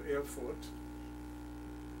Leipzig to Erfurt.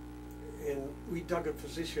 And we dug a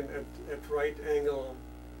position at right angle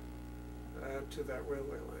to that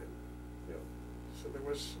railway line. So there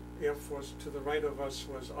was Air Force, to the right of us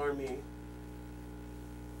was Army.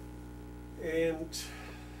 And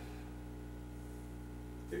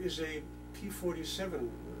there is a P-47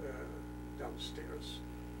 downstairs.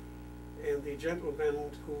 And the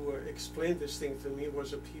gentleman who explained this thing to me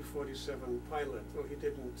was a P-47 pilot, though he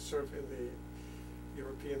didn't serve in the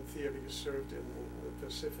European theater, he served in the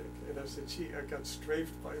Pacific. And I said, gee, I got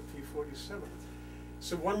strafed by a P-47.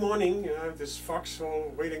 So one morning, I have this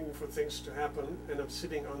foxhole waiting for things to happen, and I'm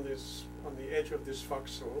sitting on the edge of this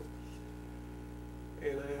foxhole,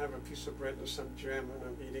 and I have a piece of bread and some jam, and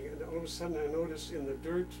I'm eating, and all of a sudden I notice in the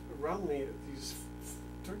dirt around me these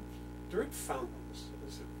dirt fountains.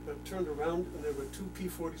 I turned around, and there were two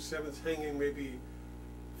P-47s hanging maybe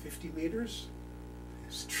 50 meters,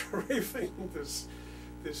 strafing this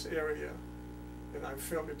area. And I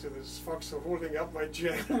fell into this foxhole holding up my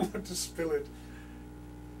jam not to spill it.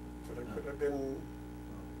 But I could have been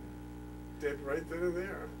dead right then and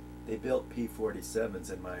there. They built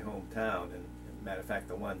P-47s in my hometown, and matter of fact,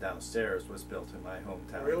 the one downstairs was built in my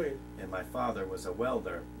hometown. Really? And my father was a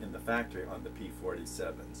welder in the factory on the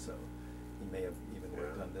P-47, so he may have even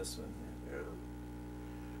worked on this one. Yeah.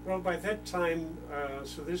 Well, by that time,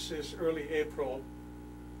 so this is early April,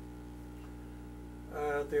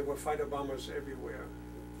 there were fighter bombers everywhere.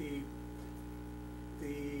 The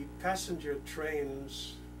passenger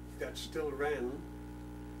trains that still ran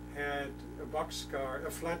had a boxcar,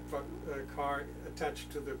 a flat car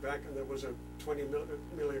attached to the back, and there was a 20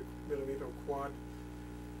 millimeter quad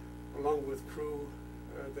along with crew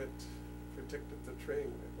that protected the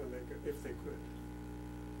train when if they could.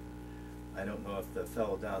 I don't know if the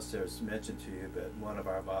fellow downstairs mentioned to you, but one of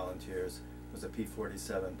our volunteers was a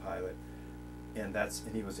P-47 pilot, and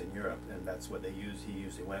he was in Europe, and that's what he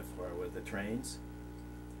usually went for with the trains.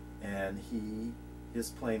 And his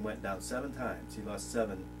plane went down 7 times. He lost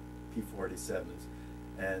 7 P-47s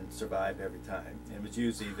and survived every time. And it was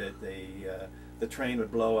usually that the train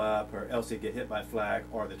would blow up, or else he'd get hit by flak,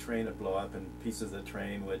 or the train would blow up and pieces of the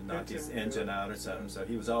train would knock his engine out or something. So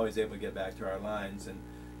he was always able to get back to our lines and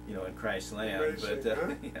and crash land. Amazing, But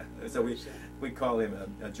huh? yeah, so we call him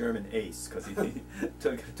a German ace, because he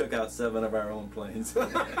took out 7 of our own planes.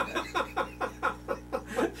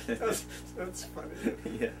 That's funny.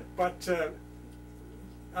 Yeah. But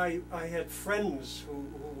I had friends who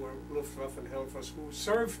were Luftwaffe and Helmut who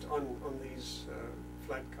served on these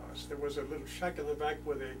flat cars. There was a little shack in the back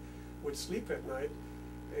where they would sleep at night,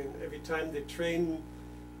 and every time the train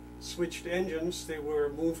switched engines, they were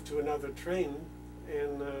moved to another train.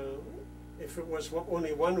 And if it was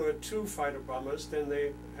only 1 or 2 fighter bombers, then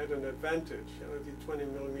they had an advantage. The 20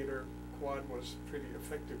 millimeter quad was pretty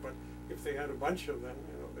effective, but if they had a bunch of them,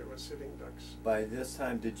 they were sitting ducks. By this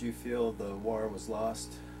time, did you feel the war was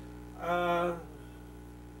lost? No,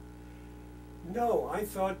 I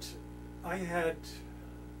thought I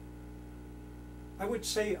would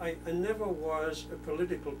say I never was a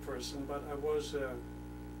political person, but I was a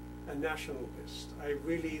nationalist. I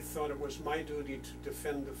really thought it was my duty to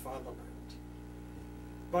defend the fatherland.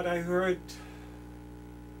 But I heard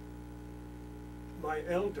my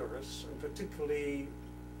elders, and particularly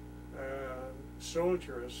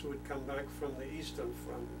soldiers who had come back from the Eastern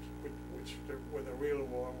Front, where the real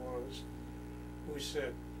war was, who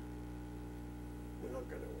said, "We're not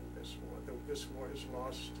going to win this war. This war is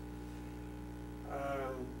lost."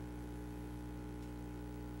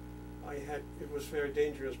 it was very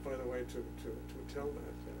dangerous, by the way, to tell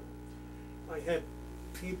that. I had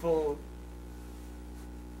people,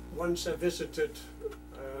 once I visited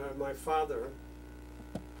my father,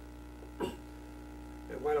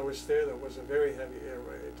 and while I was there was a very heavy air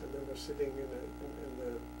raid, and they were sitting in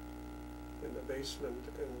the basement,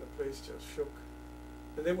 and the place just shook.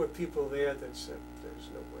 And there were people there that said, there's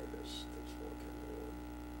no way this war can go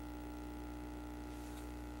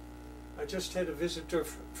on. I just had a visitor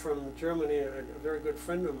from Germany, a very good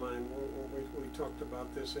friend of mine. We talked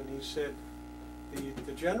about this, and he said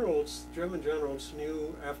the German generals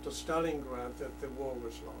knew after Stalingrad that the war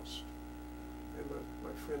was lost. And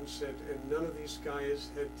my friend said, and none of these guys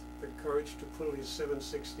had the courage to pull his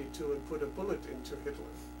 7.62 and put a bullet into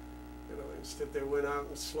Hitler. You know, instead they went out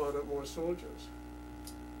and slaughtered more soldiers.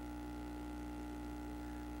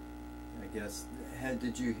 I guess,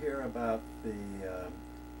 did you hear about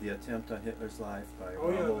the attempt on Hitler's life by Oh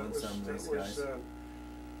Rommel yeah, and some of these guys?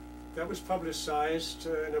 That was publicized,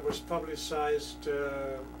 and it was publicized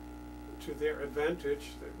to their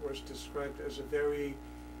advantage. It was described as a very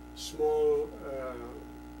small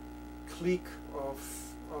clique of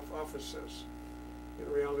officers. In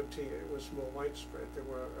reality, it was more widespread. There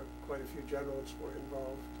were quite a few generals were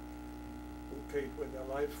involved who paid with their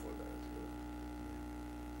life for that.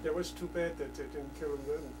 It was too bad that they didn't kill him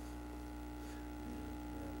then.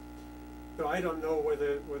 So I don't know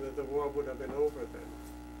whether the war would have been over then.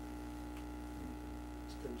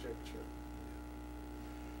 It's conjecture.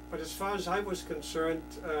 But as far as I was concerned,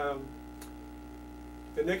 the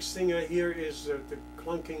next thing I hear is the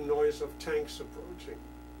clunking noise of tanks approaching.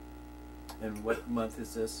 And what month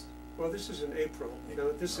is this? Well, this is in April. You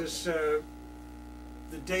know, this is the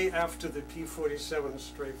day after the P-47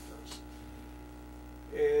 strafed us.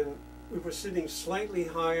 And we were sitting slightly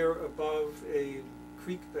higher above a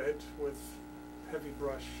creek bed with heavy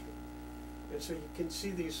brush. And so you can see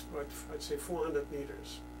these, what, I'd say 400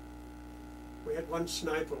 meters. We had one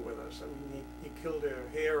sniper with us. I mean, he killed a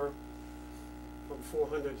hare from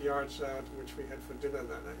 400 yards out, which we had for dinner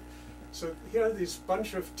that night. So here are this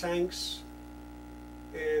bunch of tanks,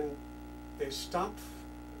 and they stop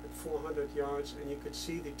at 400 yards, and you could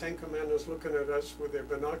see the tank commanders looking at us with their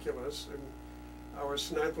binoculars, and our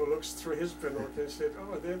sniper looks through his binoculars and said,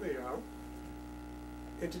 oh, there they are.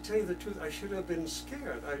 And to tell you the truth, I should have been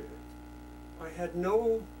scared. I had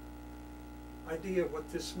no idea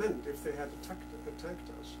what this meant if they had attacked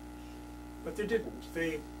us. But they didn't.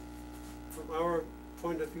 They, from our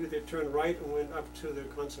point of view, they turned right and went up to the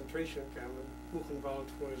concentration camp. And Buchenwald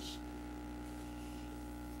was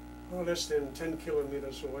less than 10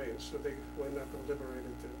 kilometers away, so they went up and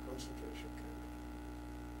liberated the concentration camp.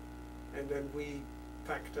 And then we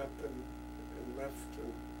packed up and left.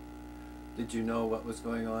 And did you know what was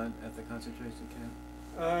going on at the concentration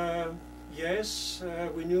camp? Yes,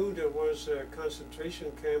 we knew there was a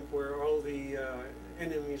concentration camp where all the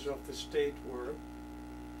enemies of the state were.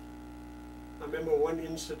 I remember one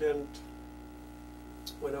incident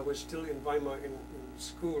when I was still in Weimar in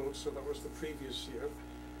school, so that was the previous year.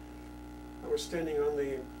 I was standing on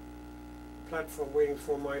the platform waiting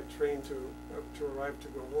for my train to arrive to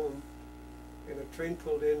go home, and a train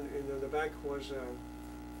pulled in, and in the back was a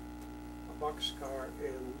boxcar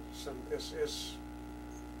and some SS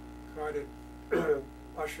car that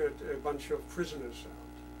ushered a bunch of prisoners out.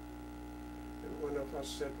 And one of us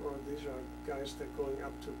said, well, these are guys that are going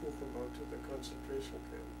up to Buchenwald to the concentration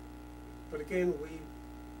camp. But again, we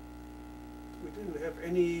didn't have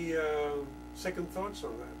any second thoughts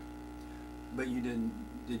on that. But you didn't,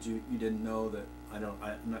 you didn't know that, I'm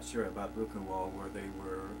not sure about Buchenwald, where they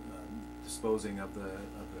were disposing of the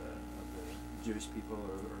Jewish people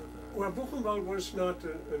or the... Well, Buchenwald was not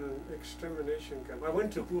an extermination camp. I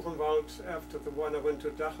went to Buchenwald after the war, and I went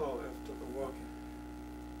to Dachau after the war.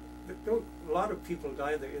 A lot of people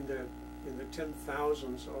died there in the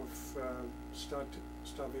 10,000s of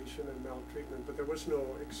starvation and maltreatment, but there was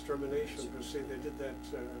no extermination per se. They did that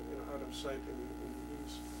out of sight in the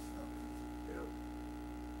east. Yeah.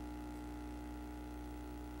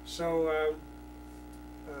 So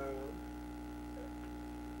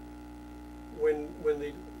when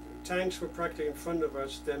the tanks were practically in front of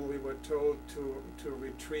us, then we were told to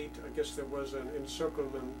retreat. I guess there was an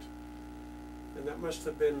encirclement, and that must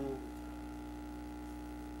have been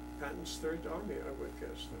Patton's Third Army, I would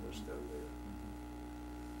guess, that was down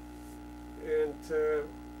there. And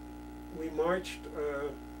we marched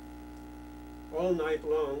all night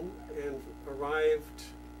long and arrived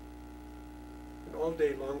all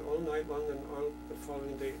day long, all night long, and all the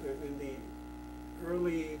following day. In the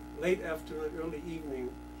late afternoon, early evening,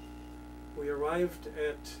 we arrived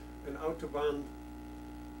at an Autobahn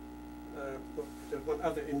there's one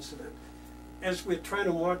other incident. As we're trying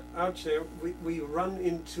to walk out there, we run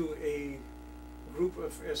into a group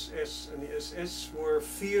of SS, and the SS were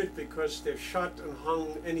feared because they shot and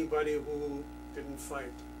hung anybody who didn't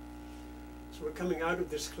fight. So we're coming out of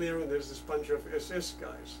this clearing, there's this bunch of SS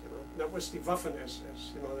guys, you know. That was the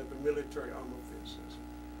Waffen-SS, you know, the military arm of the SS.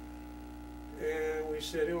 And we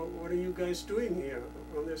said, oh, what are you guys doing here?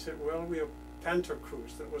 And they said, well, we are Panther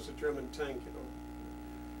crews. That was a German tank, you know.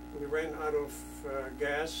 We ran out of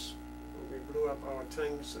gas, we blew up our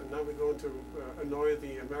tanks, and now we're going to annoy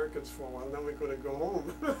the Americans for a while. Now we're going to go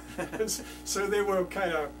home. So they were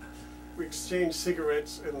kind of, we exchanged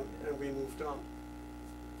cigarettes and we moved on.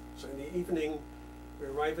 So in the evening, we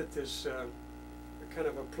arrive at this kind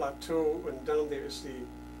of a plateau, and down there is the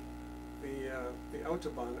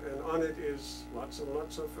Autobahn, and on it is lots and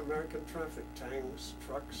lots of American traffic, tanks,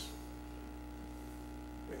 trucks,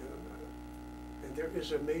 and there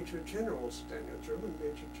is a major general standing, a German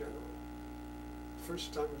major general,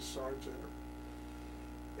 first time a sergeant.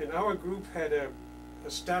 And our group had a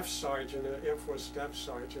staff sergeant, an Air Force staff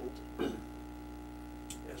sergeant,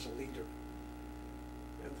 as a leader.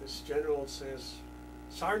 And this general says,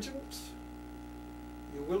 "Sergeant,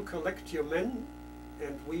 you will collect your men,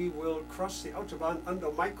 and we will cross the Autobahn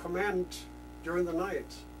under my command during the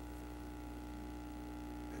night."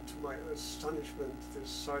 And to my astonishment, this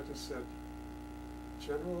sergeant said,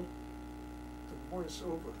 "General, the war is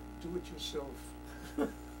over. Do it yourself."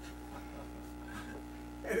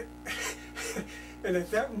 And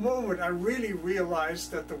at that moment, I really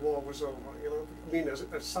realized that the war was over. You know, I mean,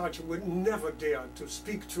 a sergeant would never dare to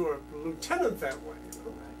speak to a lieutenant that way. You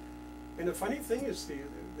know, and the funny thing is, the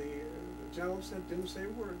general said, didn't say a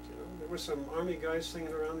word. You know, there were some army guys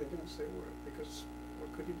singing around. They didn't say a word because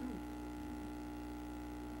what could he do?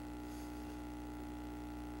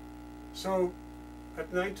 So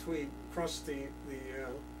at night we crossed the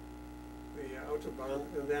Autobahn,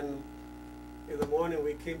 and then in the morning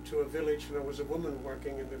we came to a village, and there was a woman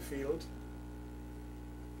working in the field,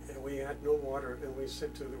 and we had no water, and we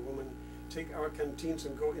said to the woman, "Take our canteens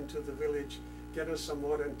and go into the village, get us some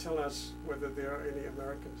water, and tell us whether there are any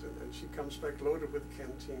Americans." And she comes back loaded with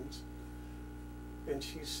canteens, and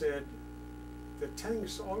she said, "The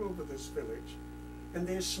tanks all over this village." And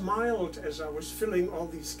they smiled as I was filling all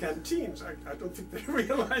these canteens. I don't think they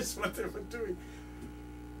realized what they were doing.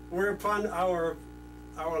 Whereupon our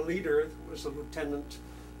leader, who was a lieutenant,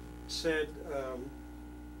 said,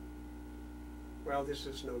 "Well, this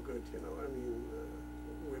is no good, you know. I mean,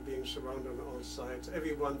 we're being surrounded on all sides,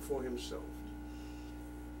 everyone for himself."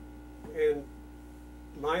 And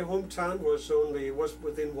my hometown was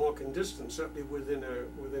within walking distance. Certainly within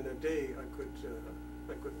a day, I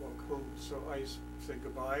could walk home. So I said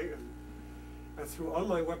goodbye, and I threw all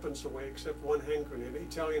my weapons away except one hand grenade, an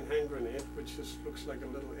Italian hand grenade, which just looks like a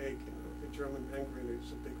little egg. You know, the German hand grenade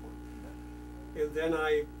is a big one. And then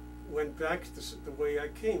I went back the way I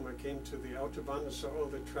came. I came to the Autobahn and saw all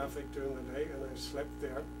the traffic during the day, and I slept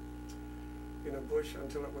there in a bush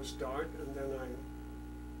until it was dark, and then I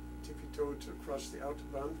tippy-toed across the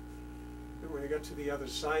Autobahn. And when I got to the other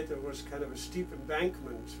side, there was kind of a steep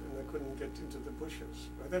embankment, and I couldn't get into the bushes.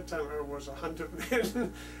 By that time, I was a hunted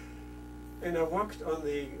man. And I walked on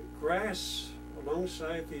the grass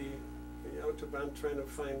alongside the Autobahn, trying to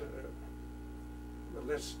find a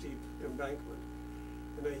less steep embankment.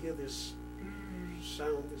 And I hear this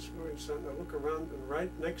sound, this whirring sound. I look around, and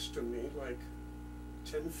right next to me, like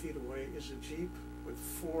 10 feet away, is a Jeep with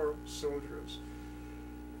 4 soldiers.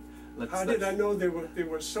 How did I know they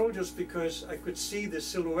were soldiers? Because I could see the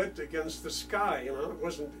silhouette against the sky. You know, it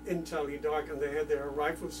wasn't entirely dark, and they had their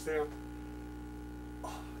rifles there.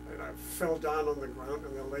 Oh, and I fell down on the ground,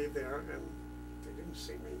 and I lay there, and they didn't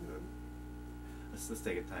see me. Let's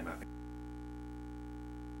take a time out.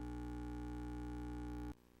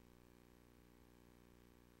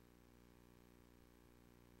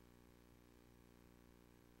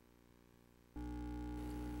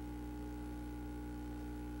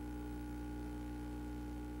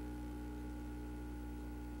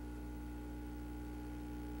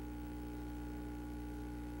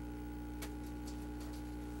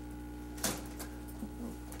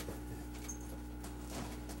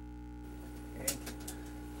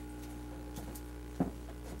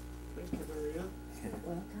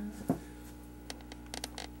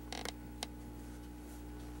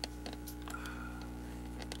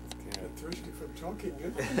 Thirsty from talking, you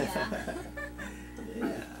know? Yeah.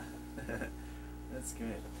 Yeah. That's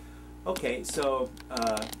good. Okay, so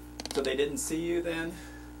they didn't see you then?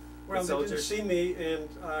 Well, they didn't see me, and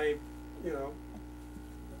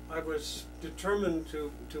I was determined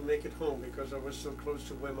to make it home because I was so close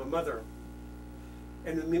to where my mother.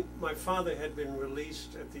 And my father had been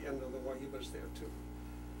released at the end of the war. He was there too.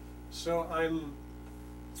 So I'm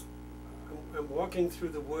walking through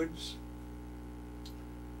the woods,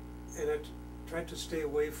 and I tried to stay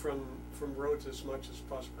away from roads as much as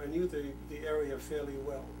possible. I knew the area fairly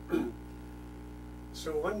well.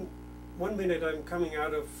 So one minute I'm coming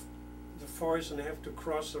out of the forest and I have to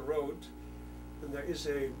cross the road, and there is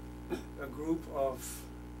a group of,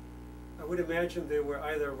 I would imagine they were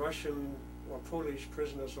either Russian or Polish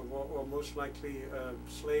prisoners of war, or most likely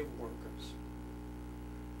slave workers.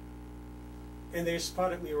 And they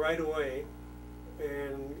spotted me right away,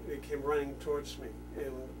 and they came running towards me.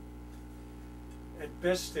 And at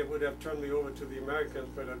best they would have turned me over to the Americans,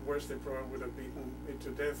 but at worst they probably would have beaten me to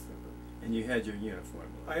death. And you had your uniform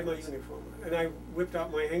on. I had my uniform, and I whipped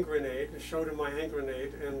out my hand grenade and showed them my hand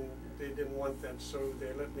grenade, and they didn't want that, so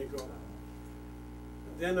they let me go.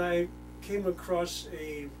 Then I came across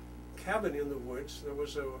a cabin in the woods. There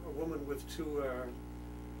was a woman with two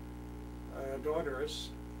daughters,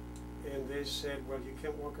 and they said, well, you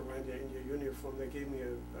can't walk around here in your uniform. They gave me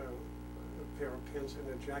a pair of pants and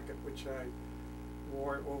a jacket, which I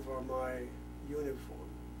wore over my uniform.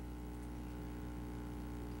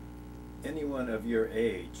 Anyone of your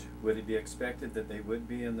age, would it be expected that they would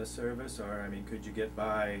be in the service, or I mean, could you get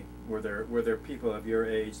by? Were there people of your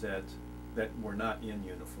age that were not in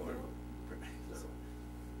uniform? No.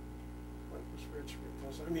 It was virtually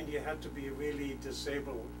impossible. I mean, you had to be really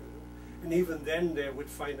disabled, and even then they would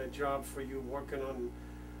find a job for you working on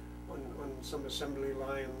some assembly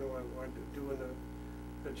line or doing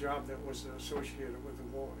a job that was associated with the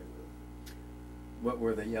war. What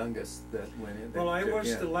were the youngest that went in? Well, I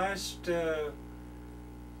was the last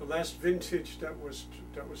vintage that was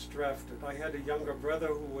drafted. I had a younger brother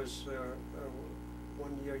who was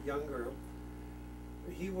 1 year younger.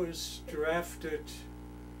 He was drafted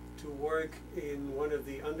to work in one of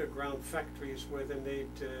the underground factories where they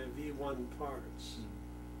made V1 parts.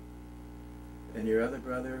 And your other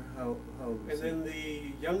brother, how old was he? And then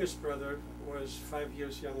the youngest brother was 5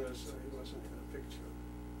 years younger, so he wasn't in the picture.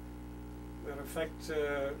 Matter of fact,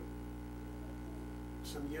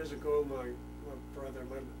 some years ago, my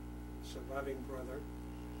surviving brother,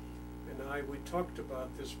 and I, we talked about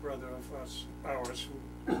this brother of ours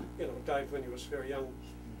who, died when he was very young.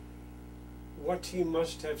 What he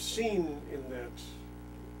must have seen in that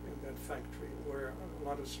factory, where a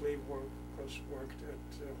lot of slave workers worked at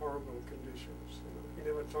horrible conditions. He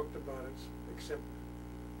never talked about it except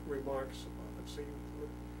remarks about it. So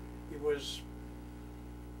he was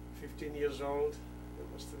 15 years old. It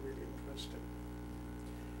must have really impressed him.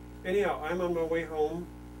 Anyhow, I'm on my way home.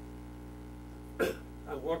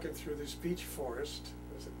 I'm walking through this beech forest.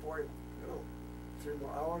 I said, boy, 3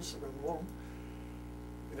 more hours and I'm home.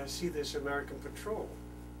 And I see this American patrol.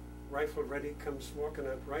 Rifle ready, comes walking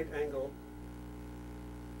at right angle.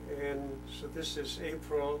 And so this is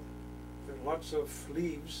April. There are lots of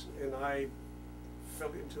leaves, and I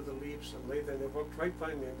fell into the leaves and lay there. And they walked right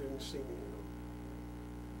by me and didn't see me.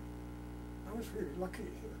 I was really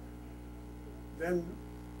lucky. Then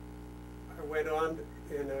I went on,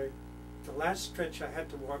 and the last stretch I had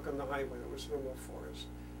to walk on the highway. There was no more forest.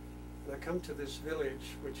 And I come to this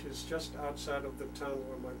village, which is just outside of the town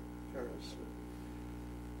where my parents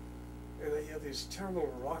live. And I hear these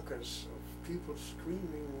terrible ruckus of people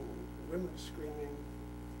screaming, women screaming,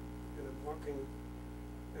 and I'm walking,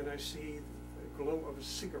 and I see the glow of a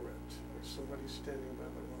cigarette. There's somebody standing by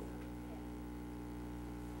the road.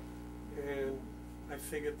 And I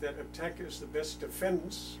figured that attack is the best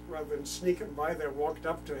defense. Rather than sneaking by there, walked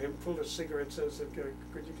up to him, pulled a cigarette, and said,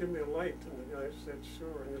 could you give me a light? And the guy said,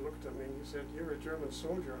 sure. And he looked at me and he said, you're a German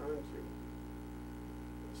soldier, aren't you?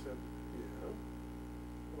 I said, yeah.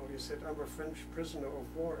 Well, he said, I'm a French prisoner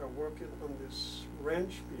of war. I work on this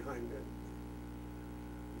ranch behind it.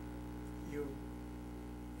 You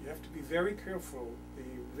have to be very careful.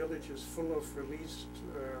 The village is full of released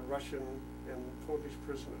Russian and Polish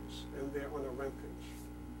prisoners, and they're on a rampage.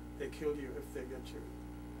 They kill you if they get you.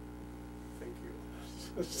 Thank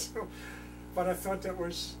you. So, but I thought that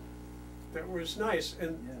was nice,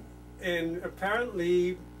 and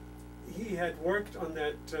apparently he had worked on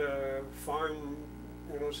that farm,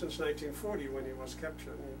 since 1940 when he was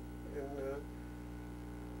captured. And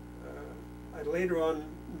I later on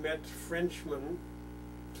met Frenchmen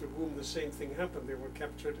to whom the same thing happened. They were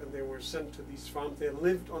captured and they were sent to these farms. They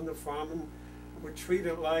lived on the farm and were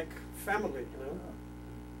treated like family,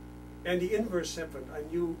 And the inverse happened. I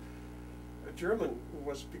knew a German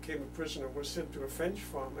who became a prisoner, was sent to a French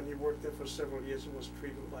farm, and he worked there for several years and was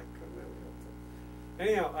treated like a family.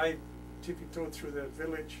 Anyhow, I tippy-toed through that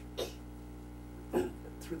village,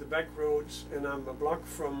 through the back roads, and I'm a block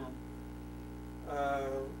from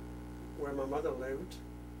where my mother lived.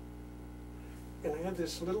 And I had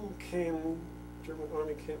this little can, German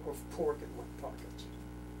army can, of pork in my pocket,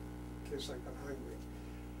 in case I got hungry.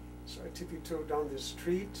 So I tippy-toed down the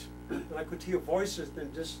street, and I could hear voices in the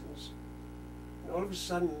distance. And all of a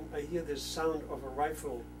sudden, I hear this sound of a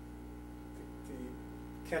rifle,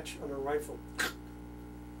 the catch on a rifle.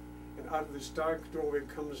 And out of this dark doorway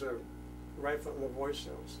comes a rifle, and a voice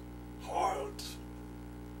yells, "Halt!"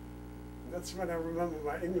 And that's when I remember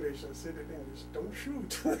my English. I said in English, "Don't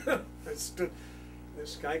shoot." I stood.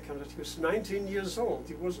 This guy comes up. He was 19 years old.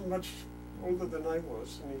 He wasn't much older than I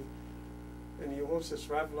was, and he holds this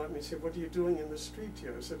rifle at me. He said, "What are you doing in the street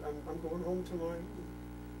here?" I said, I'm going home to my.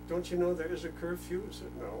 Don't you know there is a curfew? He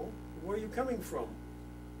said, "No." "Where are you coming from?"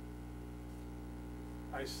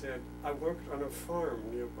 I said, "I worked on a farm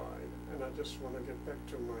nearby, and I just want to get back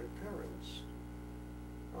to my parents."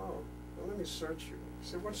 "Oh, well, let me search you." He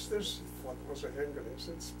said, "What's this?" I thought it was a hand grenade. He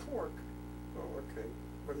said, "It's pork." "Oh, okay."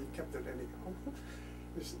 But he kept it anyhow.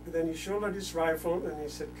 Then he shouldered his rifle, and he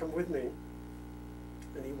said, "Come with me."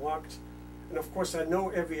 And he walked, and of course I know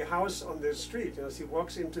every house on this street. As he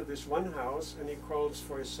walks into this one house, and he calls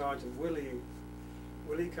for his sergeant, Willie.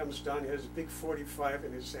 Willie comes down, he has a big 45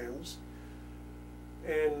 in his hands,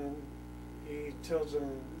 and he tells him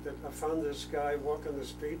that I found this guy walking the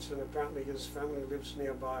streets, and apparently his family lives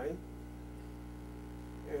nearby.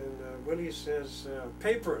 And Willie says,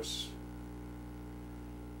 "Papers."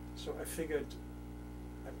 So I figured,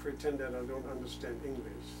 I pretend that I don't understand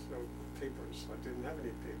English, so papers. I didn't have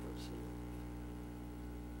any papers.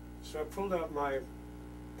 So I pulled out my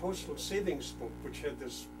postal savings book, which had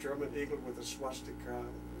this German eagle with a swastika.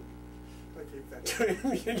 I gave that to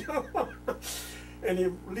him, you know. And he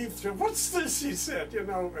leafed through, "What's this?" he said, you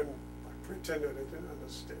know, and I pretended I didn't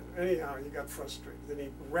understand. Anyhow, he got frustrated. Then he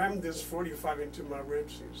rammed this 45 into my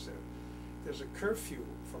ribs. He said, "There's a curfew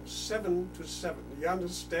from 7 to 7. You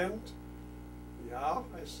understand?" "Yeah,"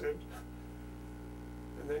 I said.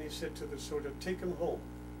 And then he said to the soldier, "Take him home."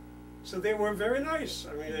 So they were very nice.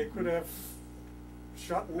 I mean, they could have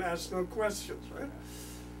shot and asked no questions, right?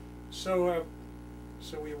 So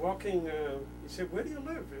we're walking, he said, "Where do you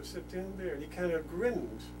live?" I said, "Down there." And he kind of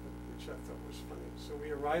grinned, which I thought was funny. So we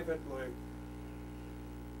arrive at my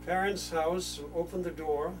parents' house, open the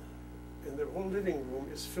door, and the whole living room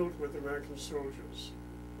is filled with American soldiers.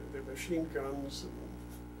 Their machine guns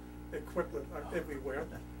and equipment are everywhere.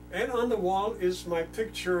 And on the wall is my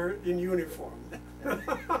picture in uniform.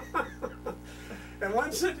 And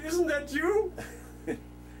one said, "Isn't that you?"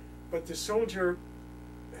 But the soldier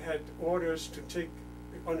had orders to take,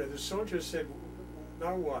 oh no, the soldier said,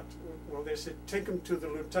 "Now what?" Well, they said, "Take him to the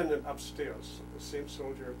lieutenant upstairs." So the same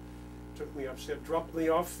soldier took me upstairs, dropped me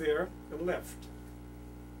off there, and left.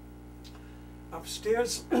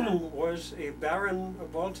 Upstairs was a baron, a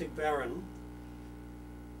Baltic baron,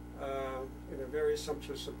 in a very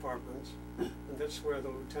sumptuous apartment, and that's where the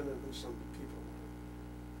lieutenant and some people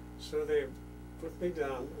were. So they put me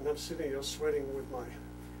down, and I'm sitting here sweating with my.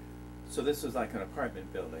 So this was like an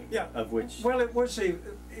apartment building? Yeah. Of which? Well, it was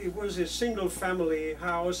a single family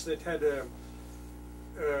house that had a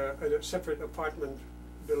separate apartment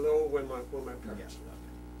below where my parents lived.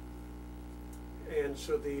 And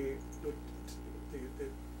so they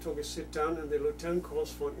told me to sit down, and the lieutenant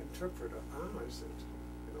calls for an interpreter. I said,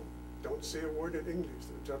 you know, don't say a word in English.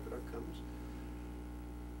 The interpreter comes,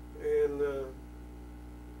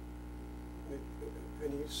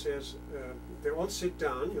 and he says, they all sit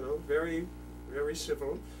down, you know, very, very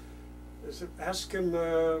civil. I said, ask him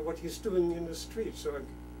what he's doing in the street. So I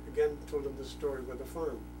again told him the story with the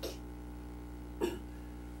farm.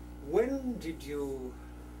 When did you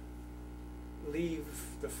leave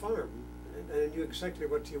the farm? And I knew exactly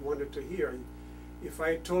what he wanted to hear. If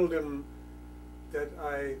I told him that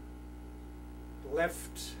I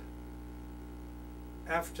left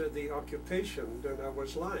after the occupation, then I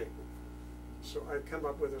was lying. So I come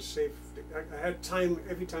up with a safe. I had time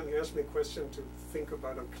every time he asked me a question to think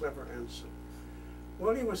about a clever answer.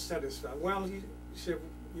 Well, he was satisfied. Well, he said,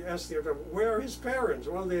 you asked the other, where are his parents?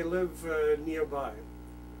 Well, they live nearby.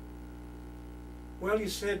 Well, he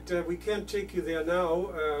said, we can't take you there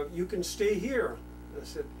now. You can stay here. I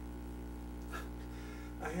said,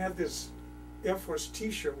 I had this Air Force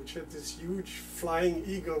T-shirt which had this huge flying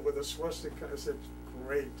eagle with a swastika. I said,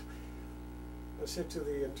 great. I said to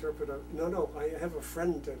the interpreter, no, I have a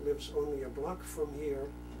friend that lives only a block from here.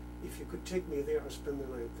 If you could take me there, I'll spend the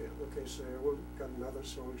night there. Okay, so I got another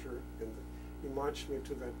soldier, and he marched me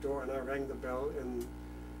to that door, and I rang the bell, and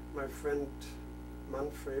my friend,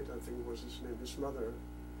 Manfred, I think was his name. His mother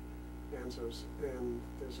answers, and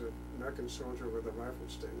there's an American soldier with a rifle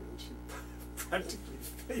standing, and she practically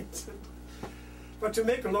fainted. But to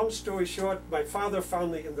make a long story short, my father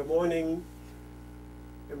found me in the morning,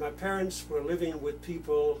 and my parents were living with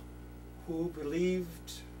people who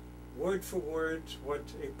believed word for word what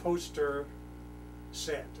a poster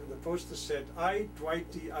said. And the poster said, I,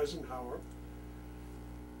 Dwight D. Eisenhower,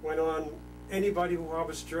 went on, anybody who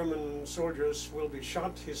harbors German soldiers will be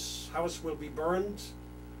shot, his house will be burned.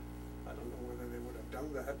 I don't know whether they would have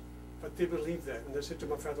done that, but they believed that. And they said to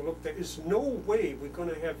my father, look, there is no way we're going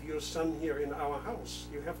to have your son here in our house.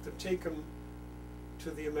 You have to take him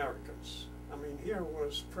to the Americans. I mean, here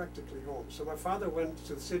was practically home. So my father went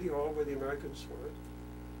to the city hall where the Americans were.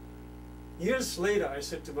 Years later, I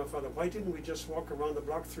said to my father, why didn't we just walk around the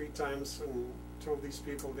block 3 times and told these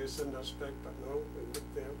people they send us back? But no, we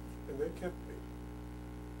lived there, and they kept me.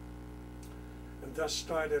 And thus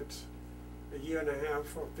started a year and a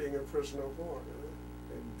half of being a prisoner of war.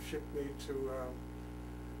 They shipped me through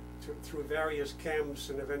various camps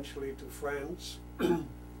and eventually to France.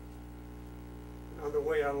 On the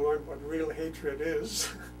way, I learned what real hatred is.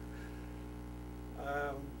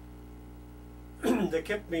 They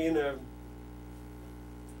kept me in the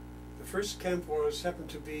first camp happened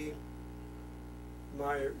to be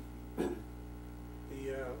the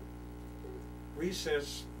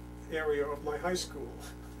recess area of my high school.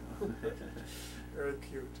 Very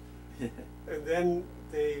cute. And then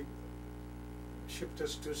they shipped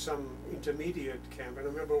us to some intermediate camp. And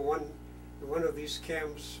I remember in one of these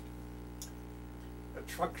camps, a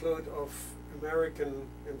truckload of American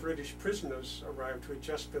and British prisoners arrived who had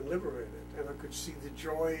just been liberated, and I could see the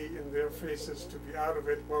joy in their faces to be out of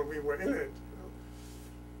it while we were in it.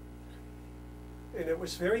 And it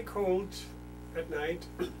was very cold at night,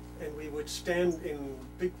 and we would stand in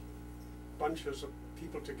big bunches of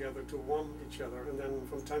people together to warm each other, and then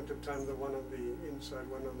from time to time the one on the inside,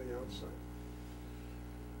 one on the outside.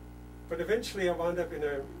 But eventually I wound up in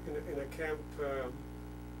a camp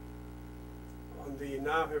on the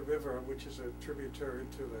Nahe River, which is a tributary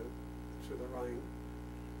to the Rhine.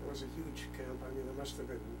 It was a huge camp. I mean, there must have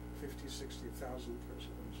been 50,000, 60,000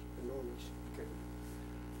 prisoners, enormous camp.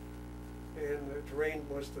 And the terrain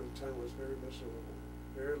most of the time was very miserable,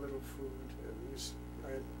 very little food, and I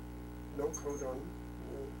had no coat on,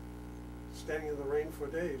 standing in the rain for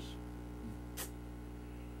days.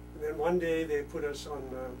 And then one day they put us on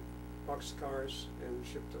boxcars and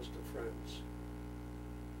shipped us to France,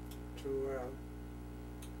 to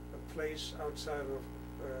a place outside of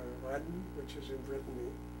Rennes, which is in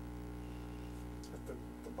Brittany, at the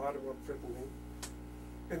bottom of Brittany,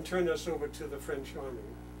 and turned us over to the French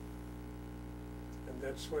army. And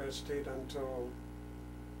that's where I stayed until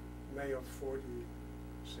May of '46.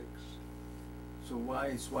 So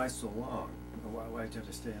why so long? Why did you have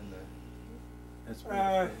to stay in the?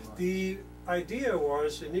 The idea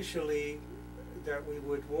was initially that we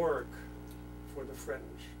would work for the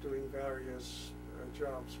French, doing various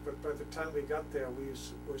jobs, but by the time we got there, we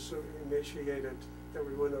were so emaciated that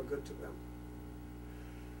we were no good to them.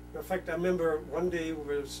 In fact, I remember one day we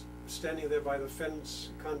were standing there by the fence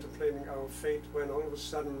contemplating our fate when all of a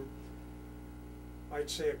sudden, I'd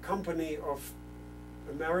say a company of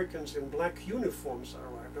Americans in black uniforms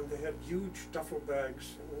arrived, and they had huge duffel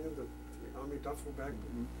bags, the army duffel bag,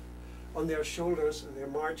 on their shoulders, and they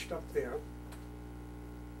marched up there.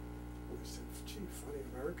 And I said, gee, funny,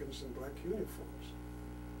 Americans in black uniforms.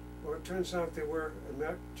 Well, it turns out they were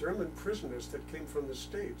German prisoners that came from the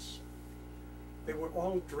States. They were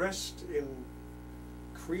all dressed in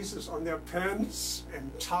creases on their pants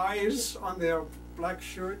and ties on their black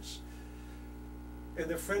shirts. And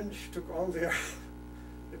the French took all their,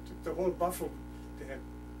 they took the whole buffalo. They had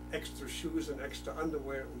extra shoes and extra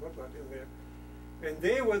underwear and whatnot in there. And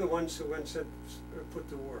they were the ones who went and put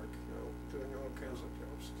to work, doing all kinds of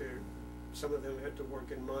jobs. Some of them had to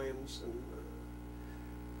work in mines, and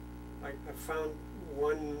I found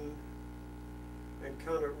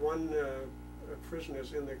encountered one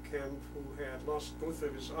prisoners in the camp who had lost both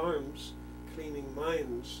of his arms cleaning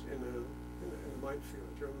mines in a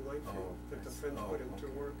minefield, German minefield, that the French put him to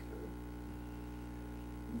work.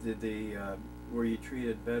 Did were you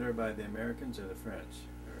treated better by the Americans or the French?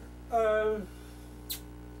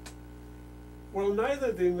 Well,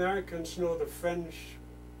 neither the Americans nor the French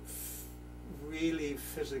really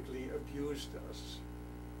physically abused us.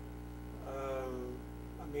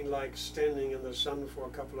 I mean, like standing in the sun for a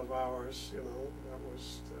couple of hours, that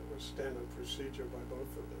was standard procedure by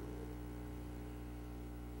both of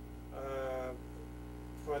them.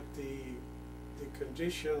 But the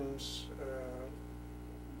conditions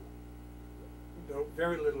no,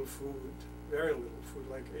 very little food,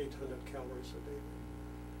 like 800 calories a day.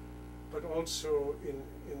 But also in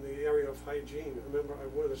the area of hygiene. I remember I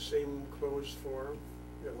wore the same clothes for,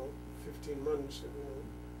 15 months, and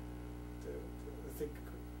I think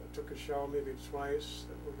I took a shower maybe twice,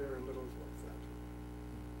 or very little like that.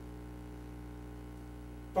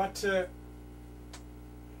 But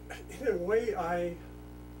in a way,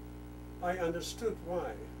 I understood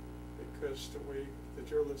why, because the way the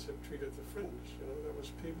Germans had treated the French, that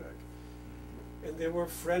was payback. And there were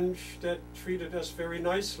French that treated us very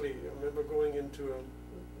nicely. I remember going into on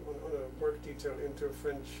a work detail into a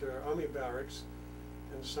French army barracks,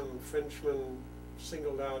 and some Frenchmen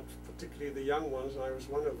singled out particularly the young ones, and I was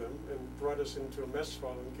one of them, and brought us into a mess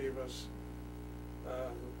hall and gave us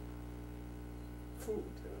food.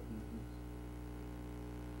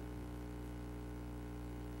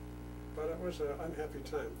 But it was an unhappy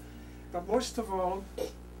time. But most of all,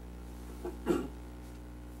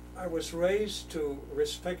 I was raised to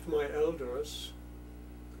respect my elders,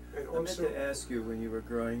 and also. I meant to ask you, when you were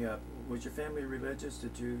growing up, was your family religious?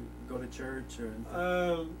 Did you go to church or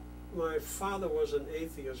anything? My father was an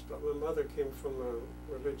atheist, but my mother came from a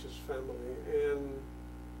religious family, and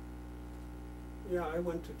yeah, I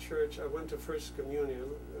went to church. I went to First Communion,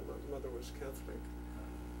 and my mother was Catholic,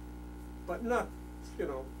 but not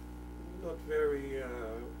very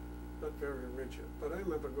rigid. But I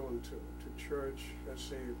remember going to church, let's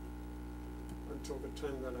say, until the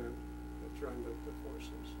time that I joined the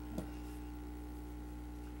forces.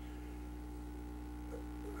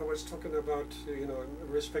 I was talking about,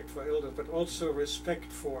 respect for elders, but also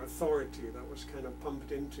respect for authority that was kind of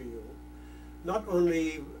pumped into you. Not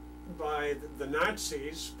only by the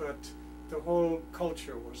Nazis, but the whole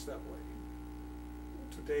culture was that way.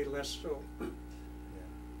 Today, less so.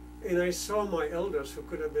 And I saw my elders, who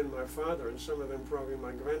could have been my father, and some of them probably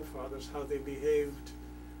my grandfathers, how they behaved,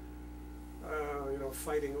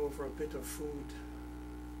 fighting over a bit of food,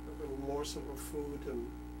 a little morsel of food, and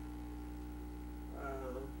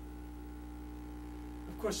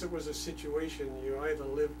of course it was a situation you either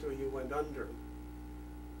lived or you went under.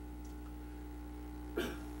 And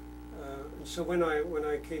so when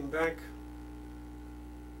I came back,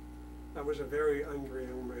 I was a very angry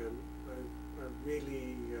young man. I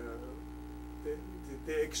really,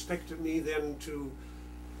 they expected me then to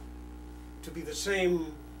be the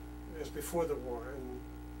same as before the war, and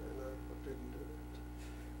I didn't do it.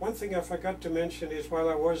 One thing I forgot to mention is, while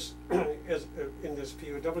I was in this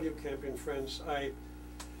POW camp in France, I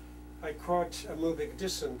caught amoebic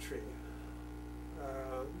dysentery.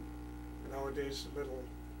 Nowadays, little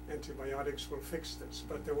antibiotics will fix this,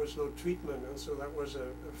 but there was no treatment, and so that was a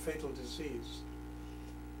fatal disease.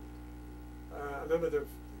 I remember the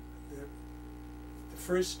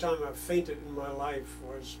first time I fainted in my life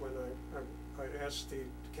was when I asked the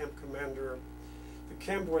camp commander. The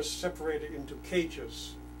camp was separated into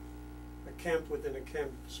cages, a camp within a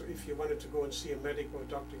camp, so if you wanted to go and see a medic or a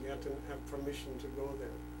doctor, you had to have permission to go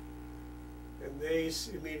there. And they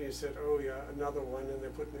immediately said, "Oh yeah, another one," and they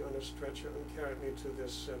put me on a stretcher and carried me to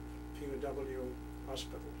this POW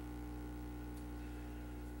hospital.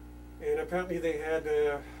 And apparently they had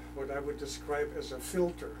what I would describe as a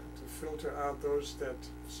filter, to filter out those that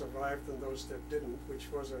survived and those that didn't,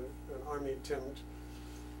 which was an army tent.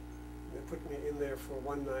 They put me in there for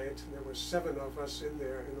one night, and there were 7 of us in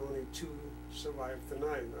there, and only 2 survived the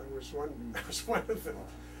night. I was one of them,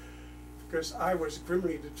 because I was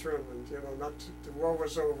grimly determined, the war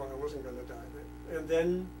was over, I wasn't going to die. And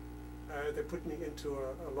then they put me into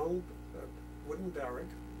a long wooden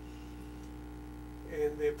barrack,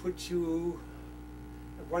 and they put you.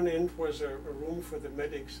 At one end was a room for the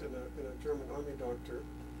medics and a German army doctor.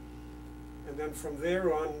 And then from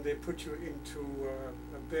there on, they put you into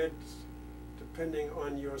a bed depending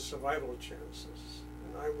on your survival chances.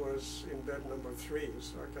 And I was in bed number 3,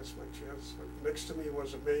 so I guess my chance. Next to me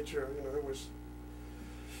was a major,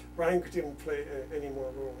 rank didn't play any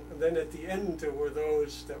more role. And then at the end, there were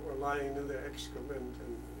those that were lying in their excrement,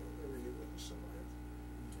 and they really wouldn't survive.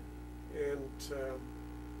 And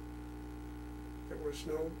there was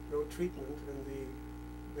no treatment, and the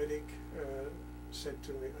medic said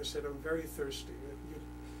to me, I said, "I'm very thirsty.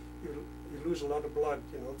 You lose a lot of blood,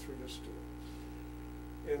 through your stool."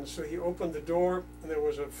 And so he opened the door, and there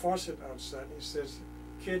was a faucet outside, and he says,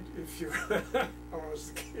 "Kid, if you," I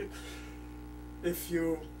was the kid, if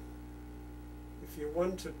you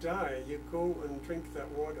want to die, you go and drink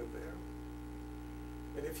that water there.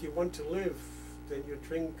 And if you want to live, then you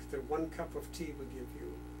drink the 1 cup of tea we give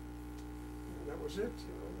you." And that was it,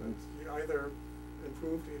 And he either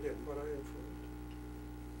improved or he didn't, but I improved.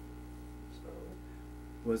 So.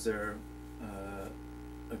 Was there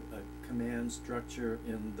a command structure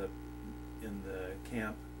in the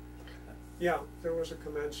camp? Yeah, there was a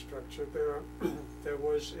command structure. There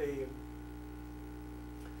was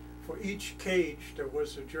for each cage there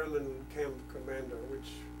was a German camp commander, which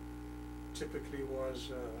typically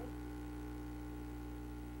was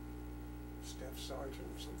staff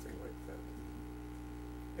sergeant, something like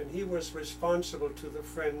that. And he was responsible to the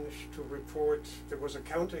French to report. There was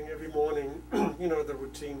accounting every morning, you know, the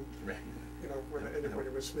routine, Right. you know, when anybody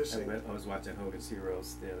was missing. I was watching Hogan's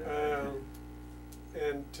Heroes the other day.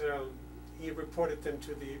 And he reported them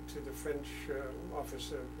to the French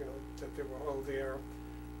officer, you know, that they were all there,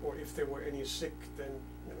 or if there were any sick, then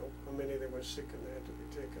you know how many they were sick and they had to be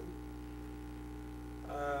taken.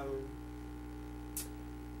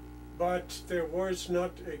 But there was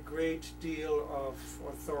not a great deal of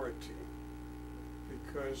authority,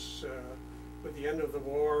 because with the end of the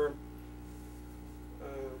war,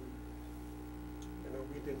 you know,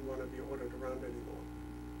 we didn't want to be ordered around anymore.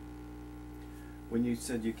 When you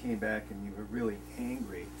said you came back and you were really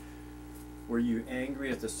angry, were you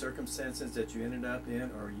angry at the circumstances that you ended up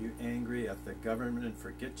in, or are you angry at the government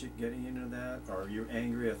for getting into that, or are you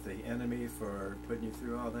angry at the enemy for putting you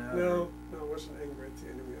through all that? No, I wasn't angry at the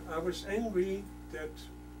enemy. I was angry that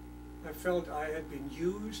I felt I had been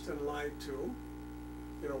used and lied to.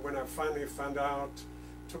 You know, when I finally found out,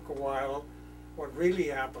 took a while, what really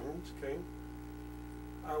happened, okay?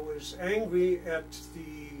 I was angry at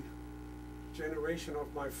the generation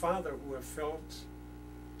of my father who I felt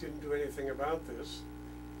didn't do anything about this.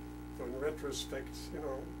 So in retrospect, you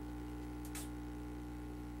know,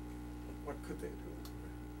 what could they do?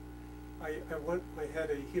 I had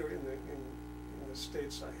here in the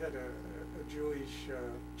States, I had a Jewish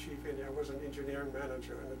chief engineer. I was an engineering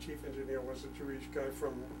manager, and the chief engineer was a Jewish guy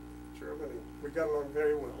from Germany. We got along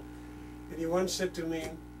very well. And he once said to me,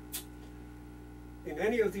 in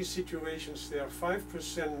any of these situations, there are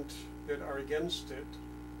 5% that are against it,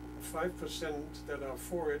 5% that are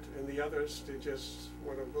for it, and the others, they just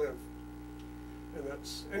want to live. And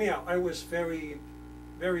that's, anyhow, I was very,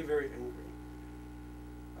 very, very angry.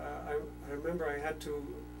 I remember I had to,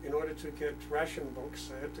 in order to get ration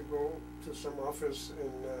books, I had to go to some office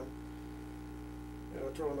and I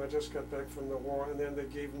told them I just got back from the war, and then they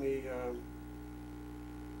gave me, I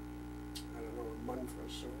don't know, a month or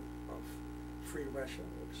so of free ration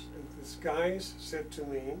books. And this guy said to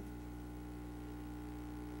me,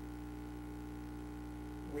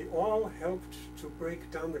 we all helped to break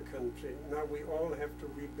down the country. Now we all have to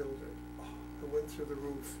rebuild it. Oh, I went through the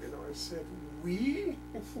roof, you know. I said, we?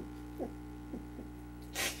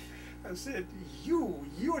 I said,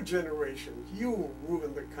 your generation, you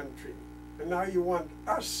ruined the country. And now you want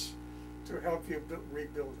us to help you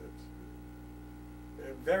rebuild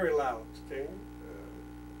it. Very loud, okay?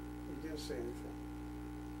 He didn't say anything.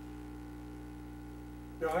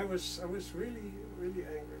 No, I was really, really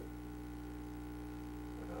angry.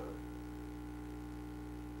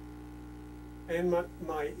 And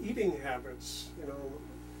my eating habits, you know,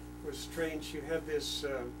 were strange. You had this,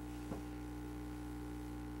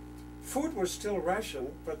 food was still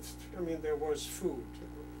rationed, but I mean, there was food. You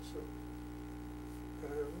know, so,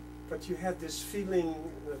 but you had this feeling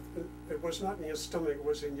that it was not in your stomach, it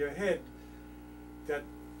was in your head, that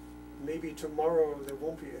maybe tomorrow there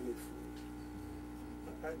won't be any food.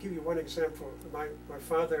 I'll give you one example. My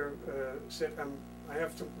father said, I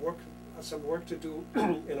have to some work to do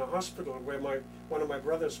in a hospital where one of my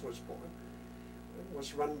brothers was born. It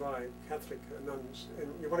was run by Catholic nuns. And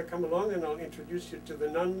you want to come along and I'll introduce you to the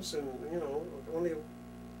nuns, and you know, it only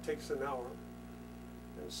takes an hour.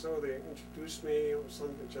 And so they introduced me,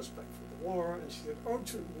 something just back from the war, and she said, oh,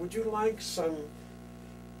 would you like some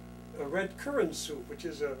red currant soup, which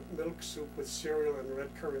is a milk soup with cereal and red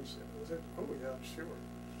currants in it. I said, oh yeah, sure.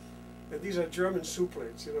 And these are German soup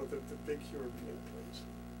plates, you know, the big European plates.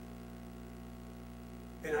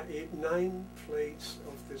 And I ate 9 plates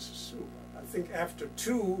of this soup. I think after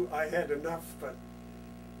 2 I had enough, but,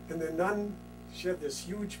 and the nun, she had this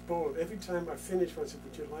huge bowl. Every time I finished one, I said,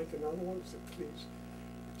 would you like another one? I said, please.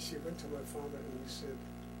 She went to my father and he said,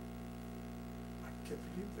 I can't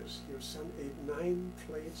believe this. Your son ate 9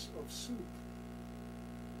 plates of soup.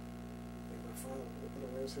 And my father looked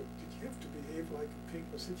at me and said, did you have to behave like a pig?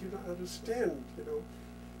 I said, you don't understand, you know.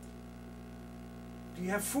 Do you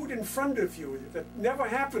have food in front of you? That never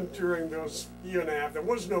happened during those year and a half. There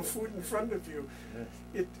was no food in front of you.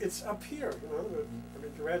 It's up here, you know. I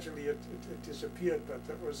mean, gradually it disappeared, but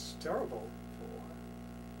that was terrible for a while.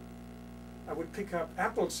 I would pick up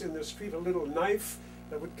apples in the street, a little knife.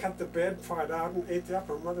 I would cut the bad part out and ate the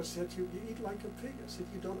apple. Mother said, you eat like a pig. I said,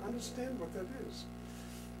 you don't understand what that is.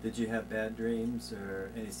 Did you have bad dreams or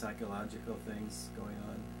any psychological things going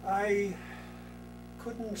on? I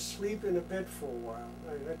couldn't sleep in a bed for a while.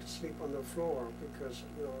 I had to sleep on the floor because,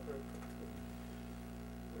 you know,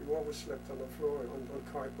 we always slept on the floor, on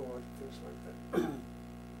cardboard, things like that.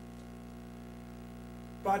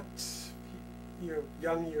 But you're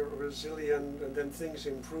young, you're resilient, and then things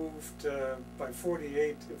improved. By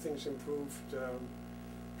 48, things improved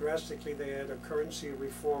drastically. They had a currency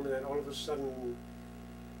reform, and then all of a sudden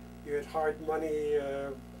you had hard money,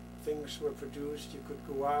 things were produced, you could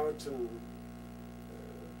go out and you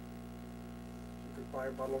could buy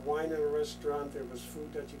a bottle of wine in a restaurant, there was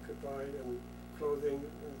food that you could buy, and clothing,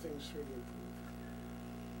 and things really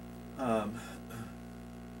improved.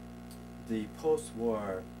 The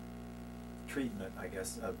post-war treatment, I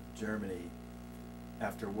guess, of Germany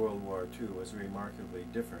after World War II was remarkably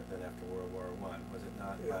different than after World War I, was it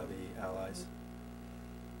not, by the Allies?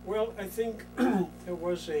 Well, I think there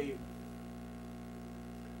was a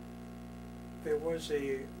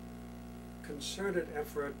concerted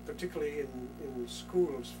effort, particularly in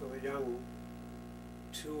schools for the young,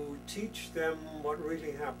 to teach them what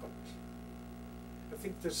really happened. I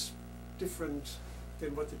think that's different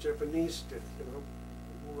than what the Japanese did, you know,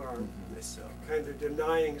 who are kind of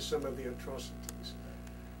denying some of the atrocities.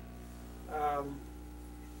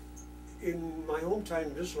 In my hometown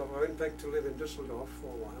in Düsseldorf, I went back to live in Düsseldorf for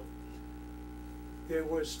a while. There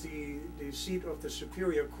was the seat of the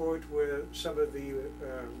Superior Court where some of the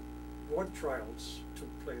war trials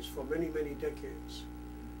took place for many, many decades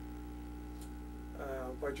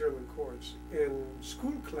by German courts. And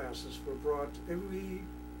school classes were brought every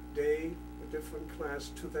day, a different class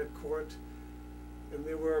to that court. And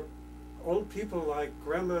there were old people like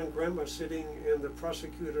grandma and grandma sitting, and the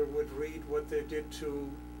prosecutor would read what they did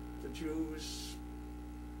to the Jews,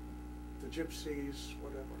 the gypsies,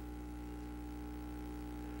 whatever.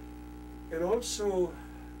 And also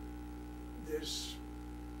this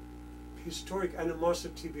historic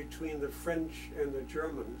animosity between the French and the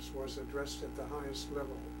Germans was addressed at the highest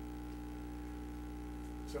level.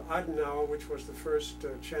 So Adenauer, which was the first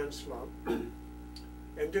chancellor, and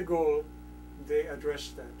de Gaulle, they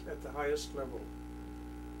addressed that at the highest level.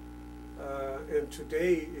 And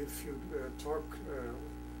today, if you talk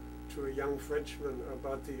to a young Frenchman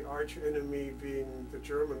about the arch enemy being the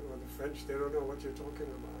German or the French, they don't know what you're talking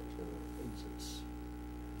about. You know?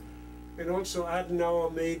 And also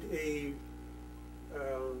Adenauer made an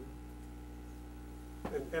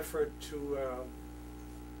effort to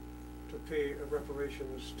pay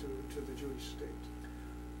reparations to the Jewish state.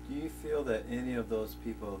 Do you feel that any of those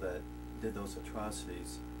people that did those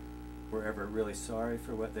atrocities were ever really sorry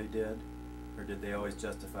for what they did, or did they always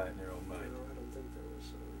justify it in their own mind? No, I don't think they were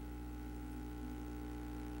sorry.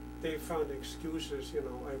 They found excuses, you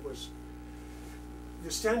know. The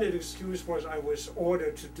standard excuse was I was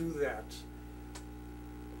ordered to do that.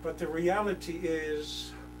 But the reality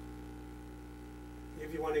is, I'll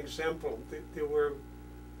give you one example. There were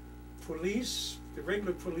police, the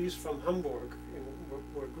regular police from Hamburg,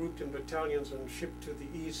 were grouped in battalions and shipped to the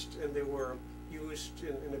east, and they were used,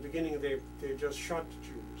 in the beginning they just shot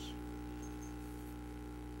Jews.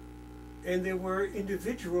 And there were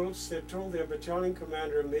individuals that told their battalion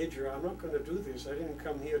commander and major, I'm not going to do this, I didn't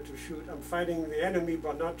come here to shoot, I'm fighting the enemy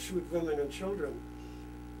but not shoot women and children.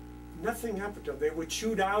 Nothing happened to them. They would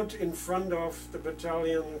shoot out in front of the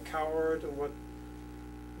battalion, coward, and what.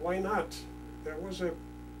 Why not? There was a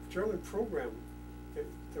German program.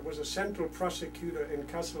 There was a central prosecutor in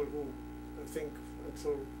Kassel who, I think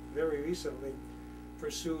until very recently,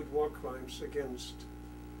 pursued war crimes against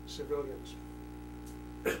civilians.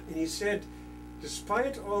 And he said,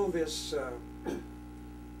 despite all this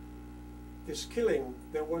this killing,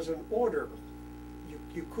 there was an order.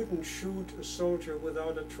 You couldn't shoot a soldier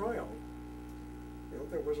without a trial. You know,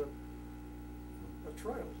 there was a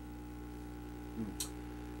trial.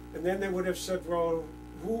 And then they would have said, well,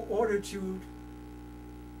 who ordered you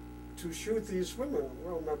to shoot these women?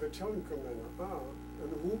 Well, my battalion commander.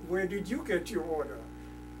 And where did you get your order?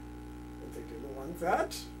 And they didn't want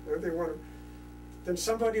that. They wanted. Then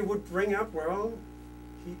somebody would bring up, well,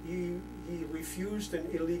 he refused an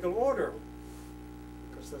illegal order,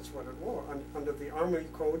 because that's what it was. Under the Army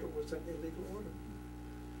Code, it was an illegal order.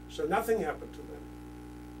 So nothing happened to them.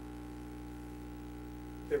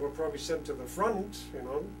 They were probably sent to the front, you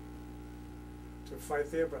know, to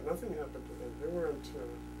fight there, but nothing happened to them. They weren't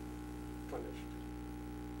punished.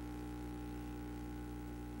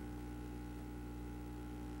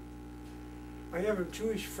 I have a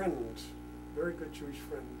Jewish friend, very good Jewish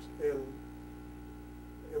friend, and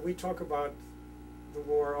we talk about the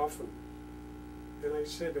war often. And I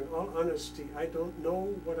said, in all honesty, I don't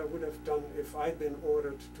know what I would have done if I'd been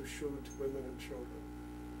ordered to shoot women and children.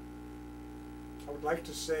 I would like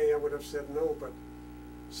to say I would have said no, but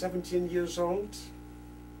 17 years old,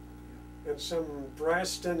 and some brass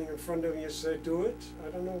standing in front of me and say, do it,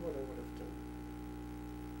 I don't know what I would have done.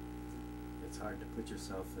 It's hard to put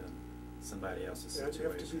yourself in somebody else's Yeah, situation. you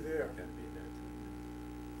have to be there. You gotta be there.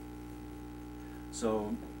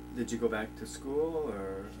 So, did you go back to school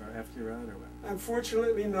or after you're out or what?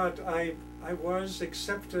 Unfortunately not. I was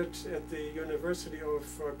accepted at the University of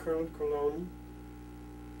Cologne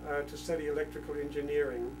to study electrical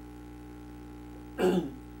engineering.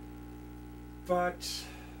 But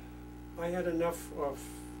I had enough of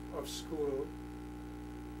school,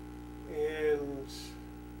 and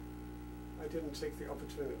I didn't take the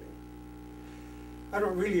opportunity. I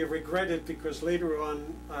don't really regret it, because later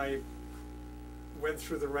on I went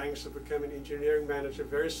through the ranks of becoming an engineering manager,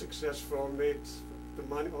 very successful, made the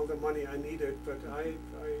money, all the money I needed, but I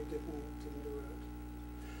didn't do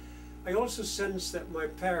it. I also sensed that my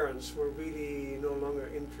parents were really no longer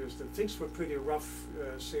interested. Things were pretty rough,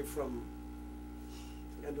 say from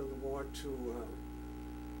the end of the war to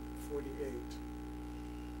 48.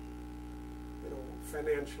 You know,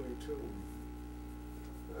 financially too.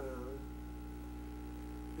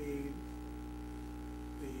 The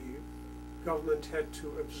government had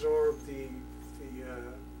to absorb the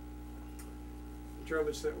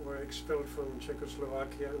Germans that were expelled from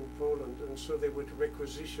Czechoslovakia and Poland, and so they would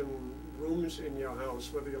requisition rooms in your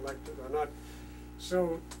house, whether you liked it or not.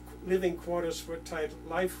 So living quarters were tight.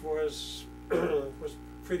 Life was was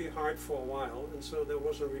pretty hard for a while, and so there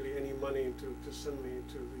wasn't really any money to send me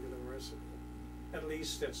to the university. At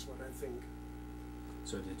least that's what I think.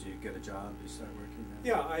 So did you get a job? Did you start working then?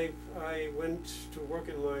 Yeah, I went to work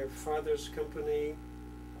in my father's company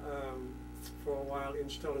for a while,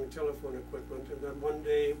 installing telephone equipment, and then one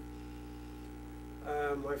day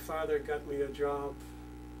my father got me a job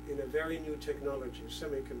in a very new technology,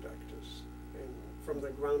 semiconductors, and from the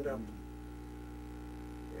ground up.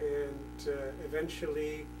 And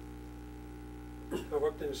eventually I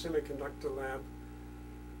worked in a semiconductor lab,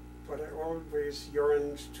 but I always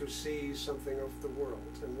yearned to see something of the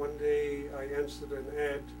world. And one day I answered an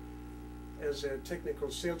ad as a technical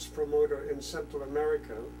sales promoter in Central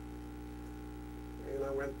America, and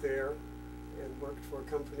I went there and worked for a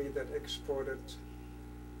company that exported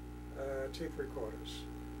tape recorders,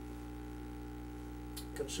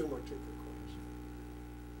 consumer tape recorders.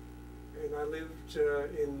 And I lived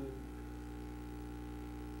in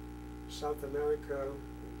South America.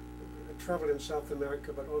 I traveled in South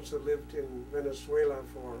America, but also lived in Venezuela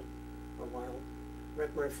for a while.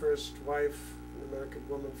 Met my first wife, an American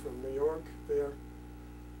woman from New York, there.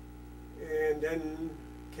 And then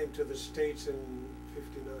came to the States in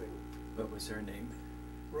 '59. What was her name?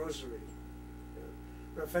 Rosary.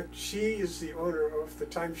 Yeah. In fact, she is the owner of the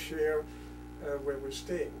timeshare where we're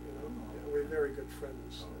staying. You know, we're very good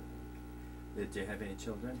friends. Did you have any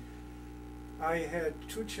children? I had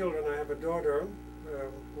 2 children. I have a daughter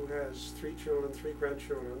who has 3 children, 3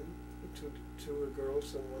 grandchildren, two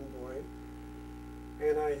girls and 1 boy.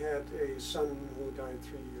 And I had a son who died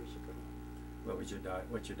 3 years ago.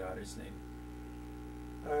 What's your daughter's name?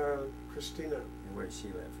 Christina. And where does she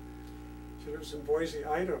live? She lives in Boise,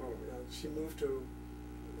 Idaho. She moved to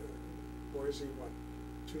Boise, what,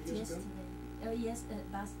 2 years ago? Yes,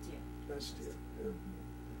 last year. Last year, yeah.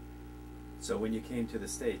 So when you came to the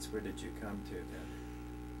States, where did you come to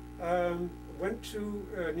then? Went to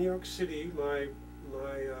New York City.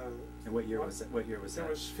 And what year was that? What year was that? That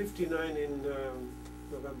was '59 in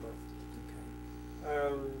November.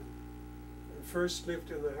 Okay. First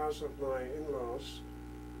lived in the house of my in-laws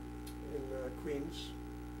in Queens,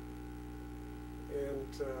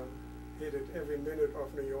 and hated every minute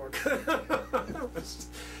of New York.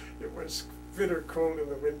 It was bitter cold in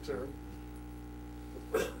the winter.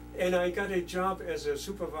 And I got a job as a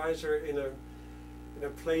supervisor in a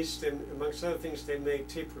place that, amongst other things, they made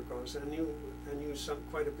tape recorders. I knew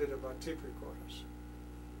quite a bit about tape recorders.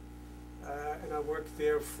 And I worked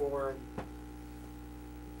there for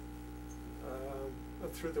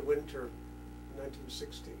through the winter,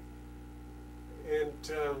 1960. And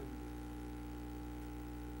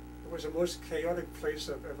it was the most chaotic place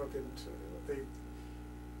I've ever been to.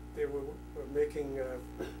 They were making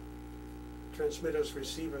transmitters,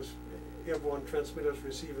 receivers, airborne transmitters,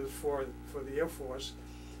 receivers for the Air Force.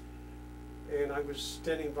 And I was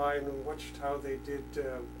standing by and watched how they did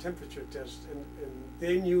temperature tests, and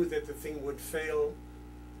they knew that the thing would fail.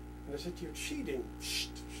 And I said, "You're cheating." "Shh,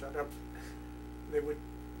 shut up." They would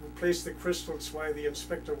replace the crystals while the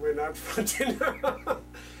inspector went out for dinner.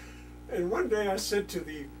 And one day I said to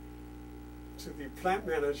the plant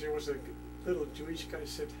manager, was a little Jewish guy,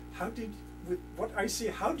 said, with what I see,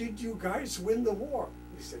 how did you guys win the war?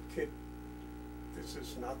 He said, kid, this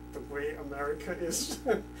is not the way America is.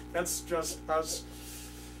 That's just us.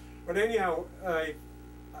 But anyhow, I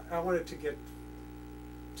wanted to get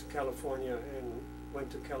to California and went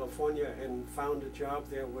to California and found a job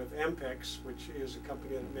there with Ampex, which is a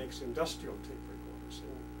company that makes industrial tape recorders.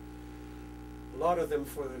 And a lot of them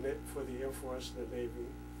for the Air Force and the Navy.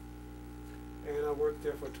 And I worked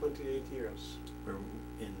there for 28 years. Where,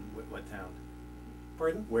 in what town?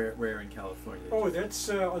 Pardon? Where in California? Oh, that's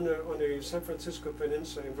on the San Francisco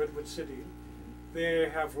Peninsula in Redwood City. They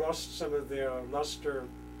have lost some of their luster.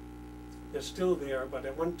 They're still there, but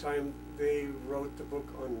at one time they wrote the book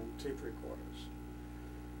on tape recorders.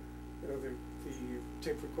 You know, the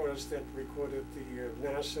tape recorders that recorded the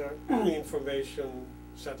NASA information,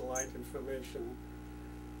 satellite information,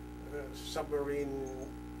 submarine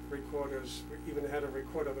recorders. We even had a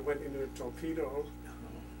recorder that went into a torpedo.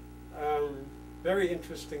 Very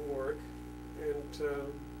interesting work, and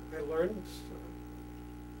I learned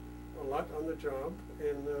a lot on the job.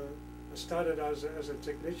 And I started as a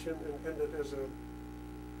technician and ended as an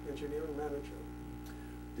engineering manager.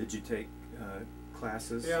 Did you take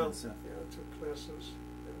classes? Yeah, and stuff? yeah, I took classes.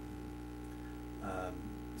 Yeah.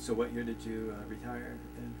 So what year did you retire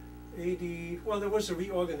in? Well, there was a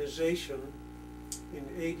reorganization in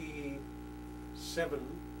 '87,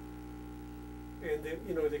 and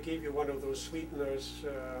they gave you one of those sweeteners.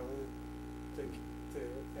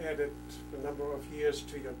 They added a number of years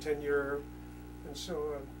to your tenure, and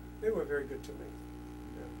so they were very good to me.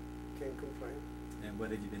 Yeah, can't complain. And what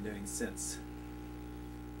have you been doing since?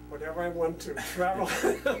 Whatever I want to, travel.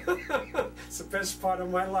 It's the best part of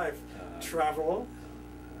my life. Travel.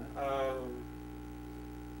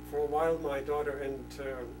 For a while, my daughter and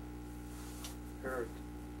her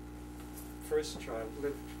first child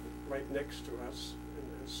lived right next to us,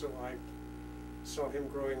 and so I saw him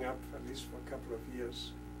growing up, at least for a couple of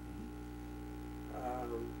years.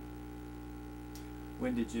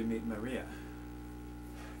 When did you meet Maria?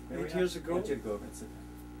 8 years ago. Why don't you go over and sit down?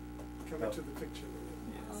 Come into the picture.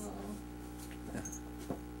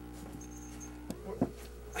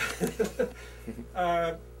 Yes.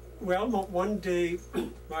 Well, one day,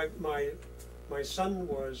 my son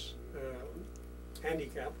was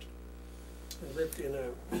handicapped and lived in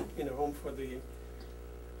a home for the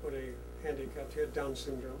handicapped. He had Down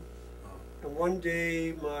syndrome. Oh. And one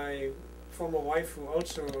day, my former wife, who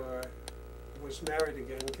also was married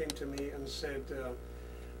again, came to me and said,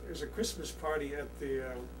 "There's a Christmas party at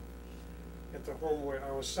the home where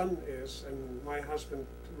our son is, and my husband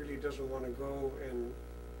really doesn't want to go, and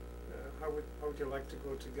how would you like to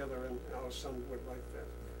go together, and our son would like that."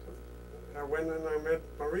 So I went and I met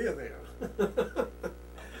Maria there.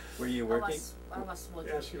 Were you working? I was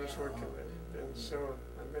working. Yeah, she was working there, and so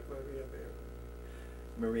I met Maria there.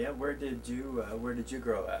 Maria, where did you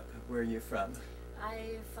grow up? Where are you from?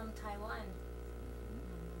 I'm from Taiwan.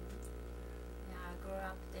 Yeah, I grew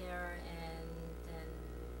up there, and then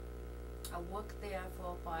I worked there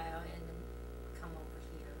for a while, and then come over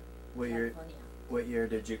here, California. What year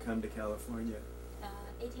did you come to California?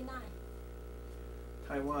 89.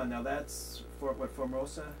 Taiwan. Now that's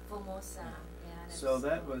Formosa. Formosa. Yeah. So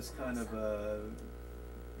that was kind of a.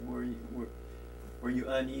 Were you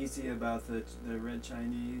uneasy about the Red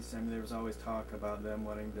Chinese? I mean, there was always talk about them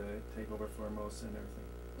wanting to take over Formosa and everything.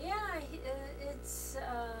 Yeah,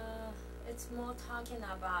 it's more talking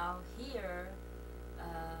about here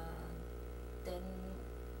than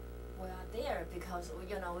we are there, because we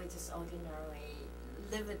just ordinarily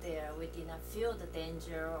live there. We did not feel the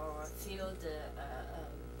danger or feel the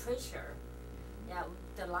pressure. Yeah,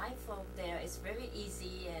 the life of there is very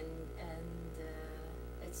easy, and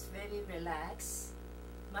it's very relaxed,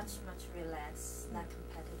 much relaxed, not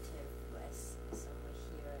competitive. So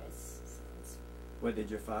here it's. What did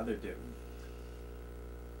your father do?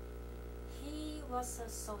 He was a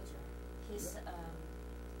soldier. He's a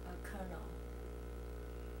colonel.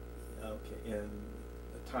 Okay, in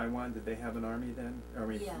Taiwan, did they have an army then? I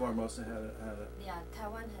mean, Yeah. Formosa had a. Yeah,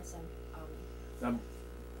 Taiwan has an army.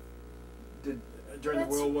 During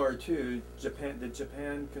That's- World War II, did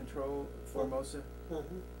Japan control Formosa?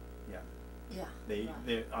 Mm-hmm. Yeah. Yeah.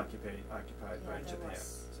 They occupied by there Japan.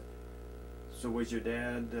 was. So was your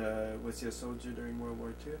dad was he a soldier during World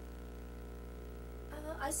War II?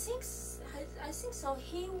 I think so.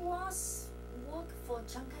 He was worked for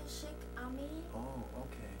Chiang Kai-shek army, Oh,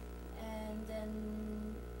 okay. and then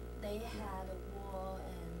they had a war,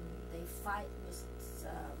 and they fight with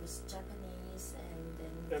Japanese, communists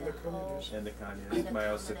and And then the whole communists. And the and communist the Mao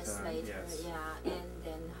communists Zedong, later, yes. yeah, and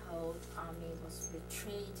then whole army was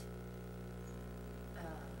retreat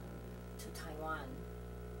to Taiwan.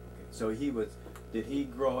 Okay. So did he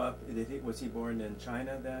grow up, was he born in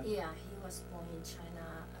China then? Yeah, he was born in China.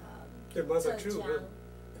 Your mother too, Zhejiang. huh?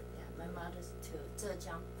 Yeah, my mother's too.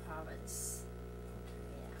 Zhejiang province.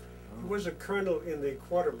 He was a colonel in the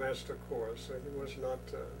quartermaster corps, so he was not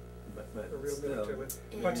But a real still, military man.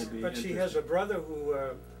 Yeah. But, it'd be but she has a interesting. brother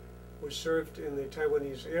who served in the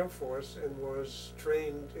Taiwanese Air Force and was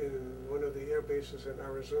trained in one of the air bases in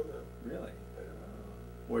Arizona. Really?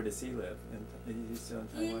 Where does he live? Is he still in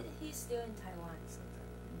Taiwan? He's still in Taiwan. So.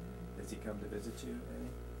 Does he come to visit you any?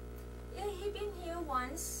 Yeah, he been here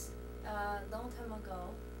once, long time ago.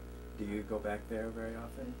 Do you go back there very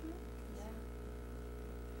often?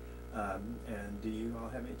 Yeah. And do you all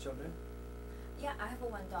have any children? Yeah, I have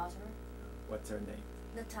one daughter, What's her name?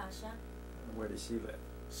 Natasha. Where does she live?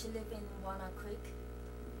 She live in Walnut Creek.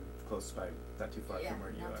 Close by, not too far Yeah, from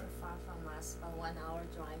where you not are. too far from us, about 1 hour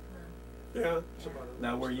drive. Yeah, it's about a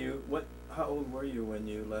Now, how old were you when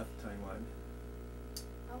you left Taiwan?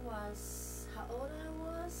 How old I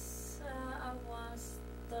was? I was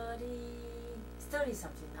 30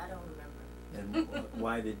 something, I don't remember. And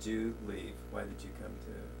why did you leave? Why did you come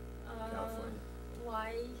to California?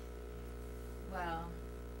 Why? Well,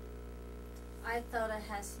 I thought I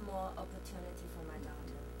had more opportunity for my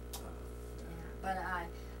daughter. Yeah,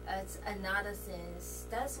 but it's another thing.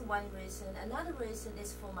 That's one reason. Another reason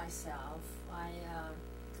is for myself.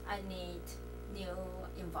 I need new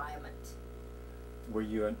environment. Were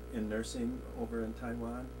you in nursing over in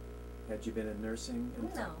Taiwan? Had you been in nursing?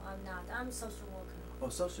 No, I'm not. I'm a social worker. Oh,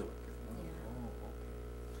 social worker.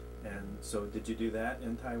 Oh, okay. And so, did you do that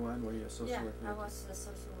in Taiwan? Were you a social worker? Yeah, I was a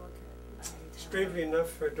social worker. In Strangely Taiwan.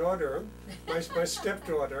 enough, her daughter, my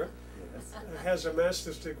stepdaughter, Yes. has a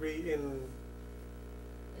master's degree in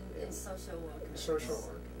In social work. social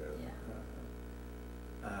work.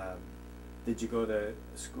 Yeah. Yeah. Did you go to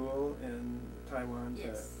school in Taiwan? Yes.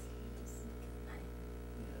 Yes. Yeah.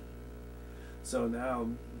 So now,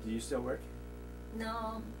 do you still work?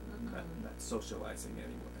 No. Not socializing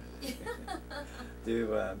anymore.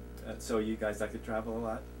 So you guys like to travel a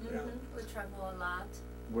lot? Yeah. We travel a lot.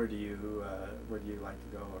 Where do you like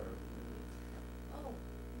to go? Or Oh,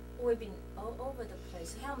 we've been all over the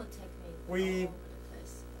place. Helmut take me all We- over the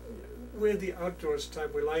place. We're the outdoors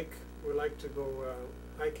type. We like to go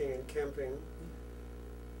hiking and camping.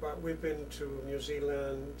 But we've been to New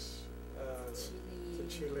Zealand, to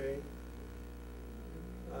Chile.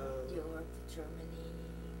 Europe,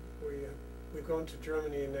 Germany. We're going to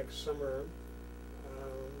Germany next summer.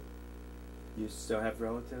 you still have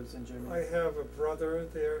relatives in Germany? I have a brother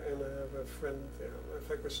there and I have a friend there. In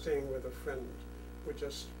fact, we're staying with a friend who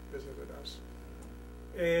just visited us.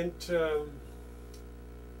 And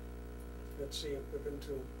let's see, we've been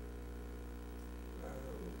to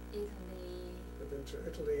Italy. We've been to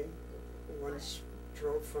Italy. Once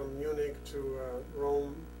drove from Munich to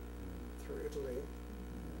Rome through Italy.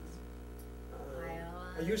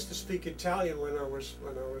 I used to speak Italian when I was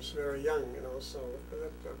very young, so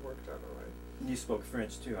that worked out all right. You spoke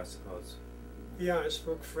French too, I suppose. Yeah, I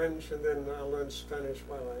spoke French and then I learned Spanish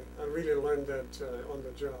while I really learned that on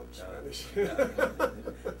the job, Spanish.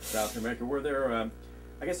 South America. Were there?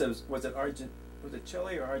 I guess was it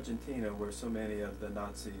Chile or Argentina where so many of the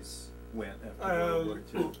Nazis went after World War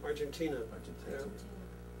II? Argentina. Argentina.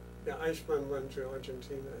 Yeah, Eichmann went to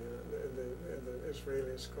Argentina, and the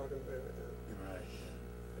Israelis caught him there. Right.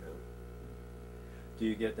 Yeah. Do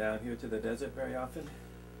you get down here to the desert very often?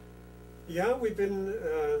 Yeah, we've been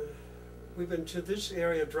to this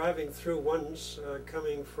area driving through once,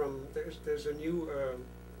 coming from there's a new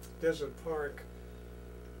desert park,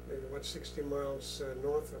 maybe 60 miles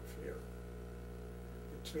north of here,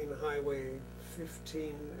 between Highway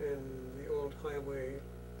 15 and the old Highway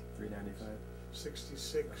 395.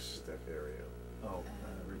 66, that area. Oh,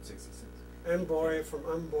 Route 66. Amboy, from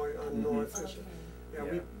Amboy on Mhm. north. Is, Okay. yeah,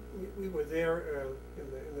 Yeah. we were there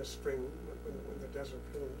in the spring when the desert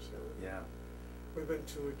blooms. Yeah. We've been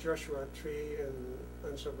to Joshua Tree and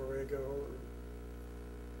Anza Borrego.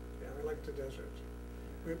 Yeah, I like the desert.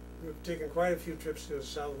 We've taken quite a few trips to the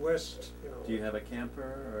southwest. Do you have a camper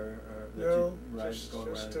or that No, you ride, just go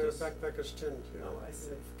around? backpacker's tent. Oh, I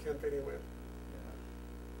see. Camp anywhere. Yeah.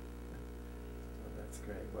 Well, that's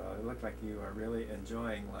great. Well, it looked like you are really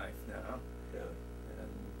enjoying life now, Yeah. and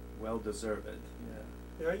well deserved.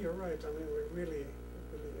 Yeah. Yeah, you're right. I mean, we're really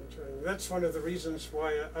enjoying it. That's one of the reasons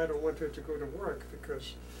why I don't want her to go to work,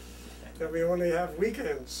 because then we only have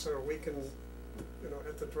weekends, so we can,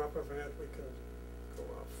 at the drop of a hat, we can go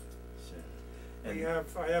off. Sure. And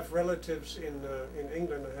I have relatives in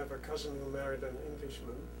England. I have a cousin who married an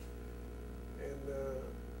Englishman, and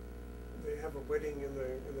they have a wedding in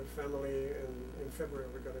the family, and in February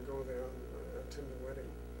we're going to go there and attend the wedding.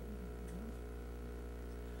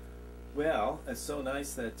 Well, it's so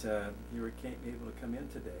nice that you were able to come in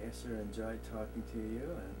today. I sure enjoyed talking to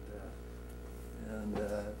you, and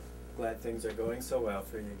glad things are going so well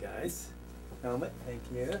for you guys. Helmut, thank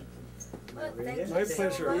you. Well, Maria, thank you My so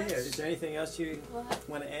pleasure. much. Yeah, is there anything else you Well,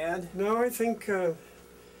 want to add? No, I think the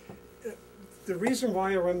reason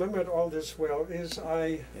why I remembered all this well is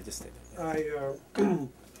Yeah, just stay there.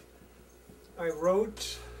 I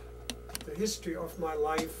wrote the history of my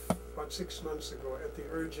life about 6 months ago at the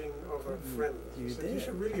urging of a friend. You He said, you did.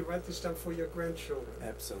 should really write this down for your grandchildren.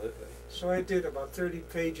 Absolutely. So I did about 30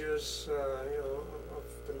 pages, of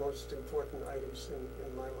the most important items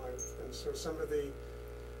in my life. And so some of it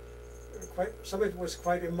was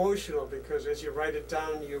quite emotional, because as you write it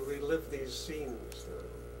down, you relive these scenes.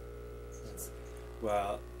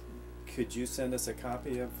 Well, could you send us a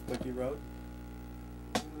copy of what you wrote?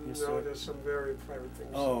 Yes, No, sir. there's some very private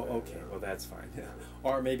things. Oh, in there, okay. yeah. Well, that's fine.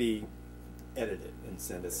 Or maybe edit it and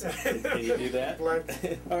send us. Can you do that?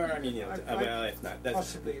 Like- Or I mean, you know, I well, if not, that's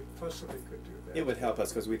Possibly could do that. it would help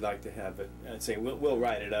us, because we'd like to have it. I'd say we'll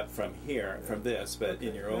write it up from here, from this, but in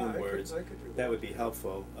Okay. your Yeah, own I could- words, I could do that would be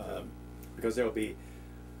helpful, because there will be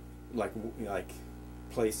like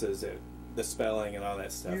places that the spelling and all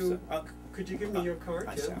that stuff. You- so, Could you give me your card?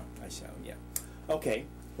 I Jen? shall. Yeah. Okay.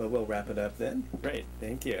 Well, we'll wrap it up then. Great.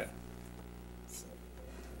 Thank you.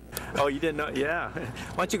 Oh, you didn't know? Yeah.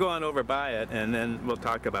 Why don't you go on over by it, and then we'll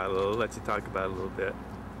talk about it a little. Let you talk about it a little bit.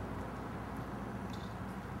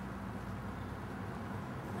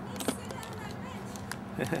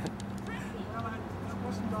 Well, that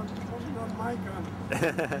wasn't on my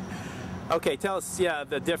gun. Okay, tell us, yeah,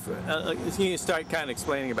 the different. You can start kind of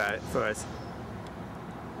explaining about it for us.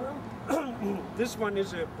 Well, this one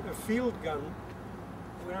is a field gun,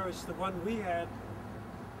 whereas the one we had,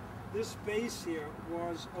 this base here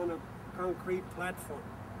was on a concrete platform.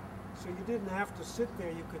 So you didn't have to sit there,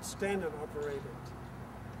 you could stand and operate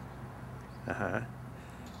it. Uh-huh.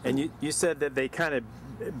 And you said that they kind of,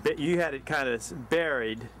 you had it kind of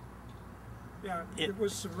buried. Yeah, it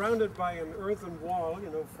was surrounded by an earthen wall,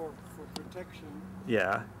 for protection.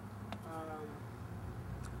 Yeah. Um,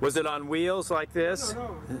 Was it on wheels like this?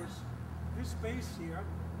 No, it was, this base here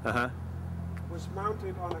Uh-huh. was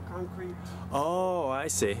mounted on a concrete. Oh, I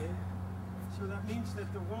see. So that means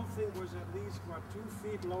that the whole thing was at least, 2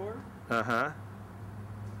 feet lower? Uh-huh.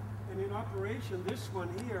 And in operation, this one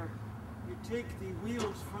here, you take the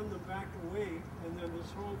wheels from the back away, and then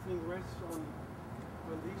this whole thing rests on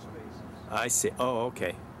these bases. I see. Oh,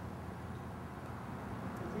 okay.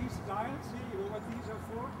 And these dials here, you know what these are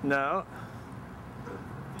for? No.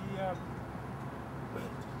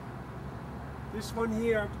 This one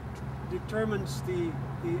here determines the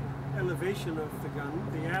elevation of the gun,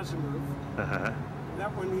 the azimuth. Uh-huh.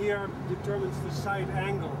 That one here determines the side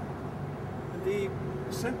angle. And the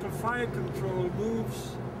central fire control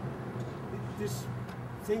moves. This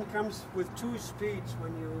thing comes with 2 speeds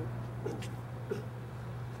when you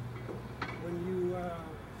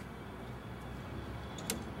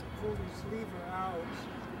pull this lever out.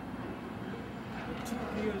 There are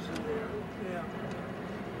 2 gears in there. Yeah.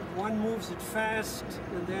 One moves it fast,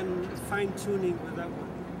 and then fine tuning with that one.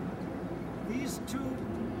 These 2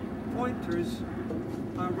 pointers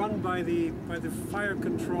are run by the fire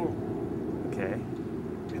control. Okay.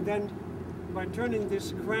 And then by turning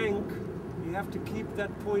this crank, you have to keep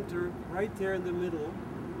that pointer right there in the middle.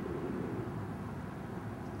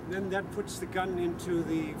 Then that puts the gun into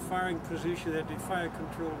the firing position that the fire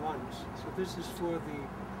control wants. So this is for the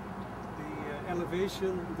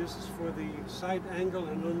elevation, this is for the side angle,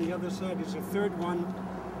 and on the other side is a third one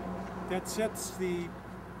that sets the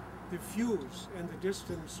fuse and the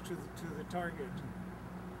distance to the target.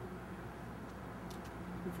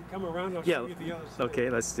 If you come around, I'll show you the other side. Okay,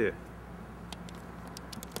 let's do it.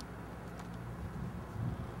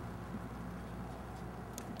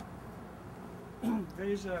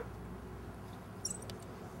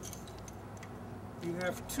 You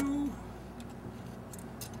have 2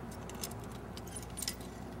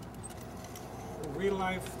 in real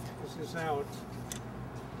life. This is out,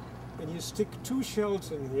 and you stick 2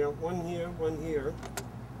 shells in here, one here,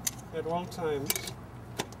 at all times.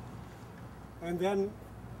 And then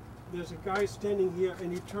there's a guy standing here,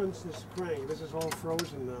 and he turns this crank. This is all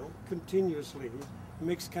frozen now, continuously. It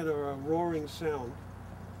makes kind of a roaring sound.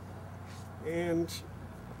 And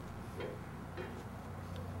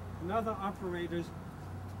another operator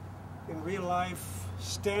in real life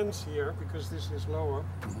stands here because this is lower,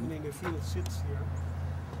 and in the field sits here.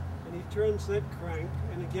 And he turns that crank,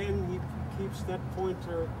 and again he keeps that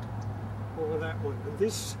pointer over that one. And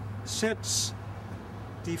this sets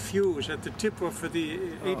the fuse at the tip of the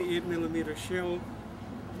 88 millimeter shell.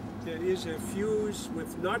 There is a fuse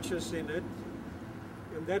with notches in it,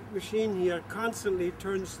 and that machine here constantly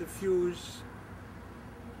turns the fuse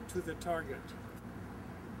to the target.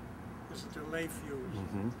 This is a delay fuse.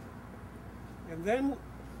 And then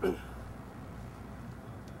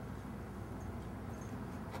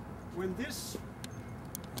when this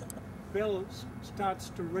bell starts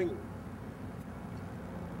to ring,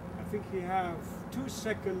 I think you have 2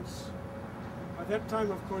 seconds. By that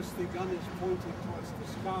time, of course, the gun is pointing towards the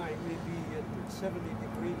sky, maybe at 70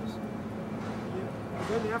 degrees. You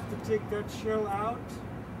then have to take that shell out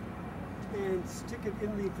and stick it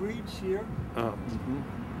in the breech here.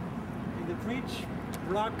 And the breech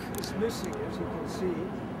block is missing, as you can see.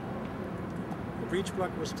 The breech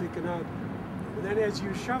block was taken out. And then as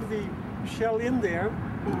you shove the shell in there,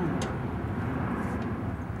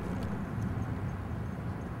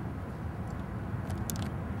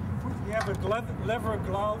 you have a lever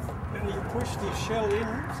glove, and you push the shell in,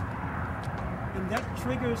 and that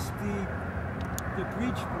triggers the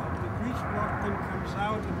breech block. The breech block then comes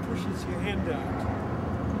out and pushes your hand out.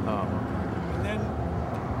 And then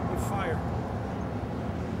you fire.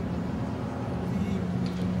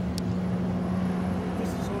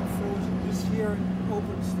 This is all frozen. This here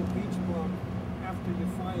opens the breech block. After you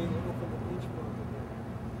fire, you open the breech block again.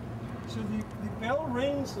 So the bell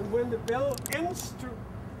rings, and when the bell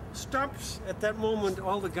stops, at that moment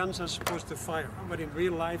all the guns are supposed to fire. But in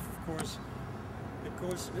real life, of course, it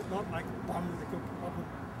goes not like bum, they go bum,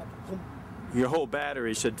 bum, bum. Your whole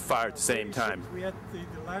battery should fire at the same time. We had the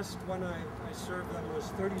last one I served them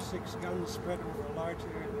was 36 guns spread over a large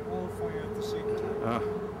area. They all fire at the same time.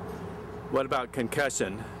 What about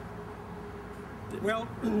concussion? Well,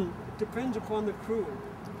 it depends upon the crew.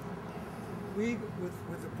 We,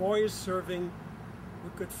 with the boys serving, we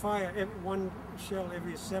could fire one shell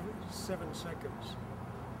every seven seconds.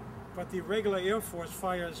 But the regular Air Force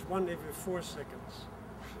fires one every 4 seconds.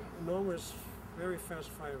 Enormous, very fast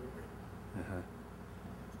firing rate.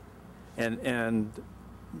 And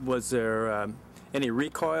was there any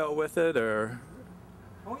recoil with it, or?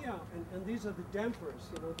 Oh yeah, and these are the dampers.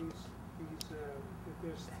 You know, these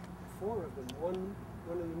there's 4 of them. One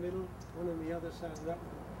in the middle, one on the other side of that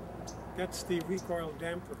one. That's the recoil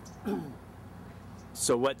damper.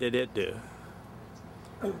 So what did it do?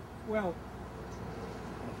 Well,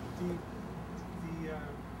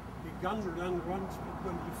 the gun runs,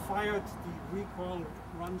 when you fire it, the recoil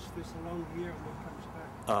runs this along here and then comes back.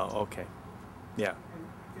 Oh, okay. Yeah.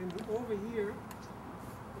 And over here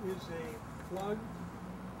is a plug,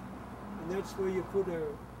 and that's where you put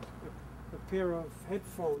a pair of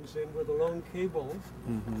headphones in with a long cable.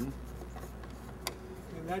 And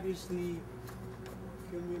that is the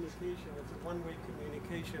communication. It's a one-way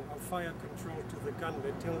communication of fire control to the gun.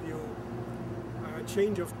 They tell you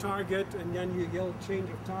change of target, and then you yell change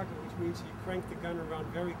of target, which means you crank the gun around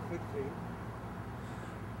very quickly.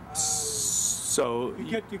 So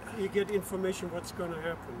you get information what's going to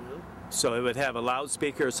happen. Yeah? So it would have a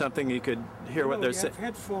loudspeaker or something you could hear what they're saying.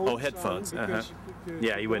 Headphones. Oh, headphones.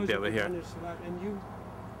 Yeah, you wouldn't be able to hear.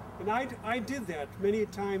 And I did that many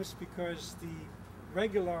times because the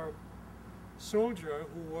regular soldier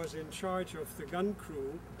who was in charge of the gun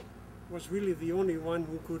crew was really the only one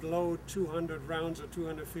who could load 200 rounds or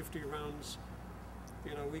 250 rounds.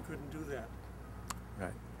 You know, we couldn't do that.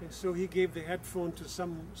 Right. And so he gave the headphone to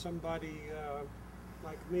somebody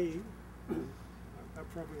like me. I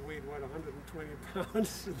probably weighed, 120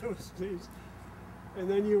 pounds in those days. And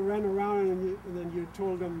then you ran around and then you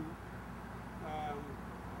told them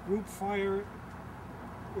group fire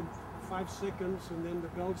in 5 seconds, and then the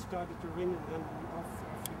bell started to ring, and then off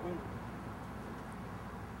you went.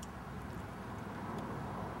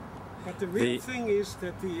 But the real thing is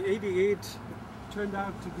that the 88 turned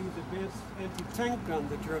out to be the best anti-tank gun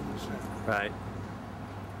the Germans had. Right.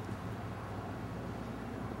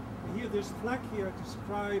 Here, this plaque here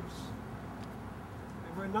describes,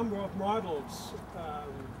 there were a number of models.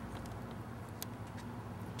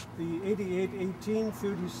 The 88, 18,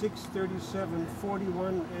 36, 37,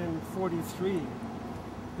 41, and 43.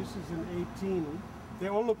 This is an 18. They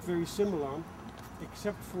all look very similar,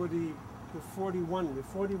 except for the 41. The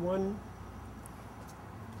 41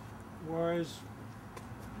 was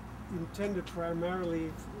intended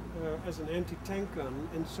primarily as an anti-tank gun,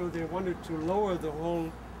 and so they wanted to lower the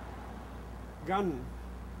whole gun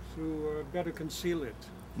to better conceal it.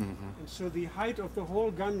 And so the height of the whole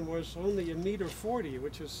gun was only 1.40 m,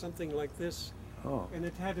 which is something like this. Oh. And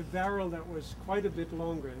it had a barrel that was quite a bit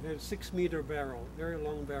longer. It had a 6-meter barrel, very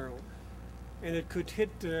long barrel. And it could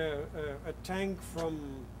hit a tank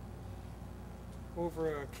from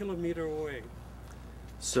over 1 kilometer away.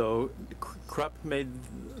 So Krupp made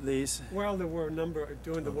these? Well, there were a number,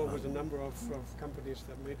 during the war was a number of companies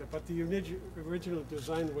that made it, but the original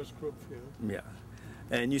design was Krupp, yeah. Yeah.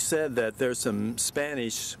 And you said that there's some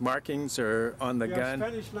Spanish markings or on the gun?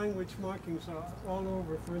 Spanish language markings are all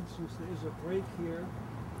over. For instance, there is a break here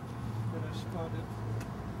that I spotted.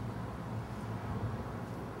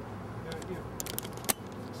 Here.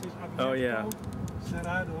 It says abierto, Oh, yeah.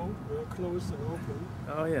 cerrado, closed and open.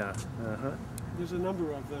 Oh, yeah. Uh-huh. There's a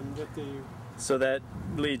number of them that they... So that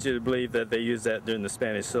leads you to believe that they used that during the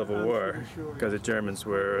Spanish Civil I'm War, pretty sure, because the Germans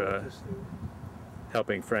were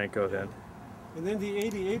helping Franco then. And then the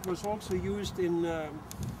 88 was also used in the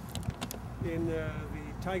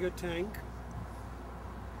Tiger tank.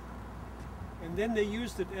 And then they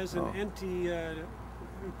used it as an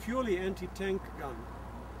purely anti-tank gun.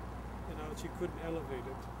 You know, so you couldn't elevate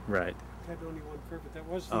it. Right. It had only one purpose. That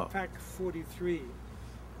was the Pac 43,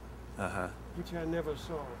 which I never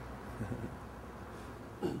saw.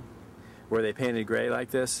 Were they painted gray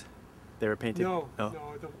like this? They were painted? No.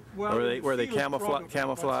 Well, were they camouflage? The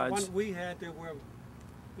one we had, they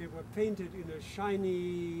were painted in a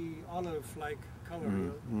shiny olive-like color.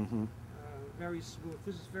 Very smooth.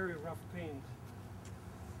 This is very rough paint.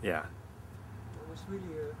 Yeah. It was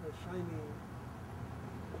really a shiny.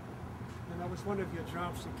 And that was one of your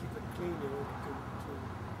jobs, to keep it clean, you know,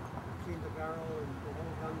 to clean the barrel, and the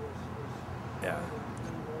whole gun was clean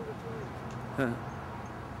all the time.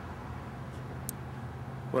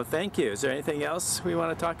 Well, thank you. Is there anything else we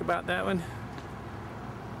want to talk about that one?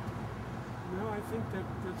 No, I think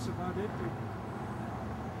that's about it.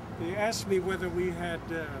 They asked me whether we had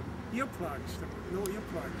earplugs. There were no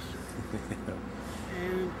earplugs.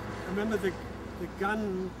 And I remember the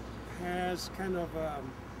gun has kind of a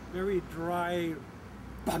very dry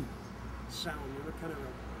bum sound, you know, kind of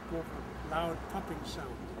a loud popping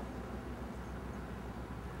sound.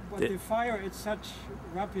 But they fire at such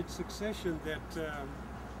rapid succession that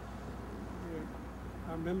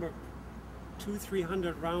I remember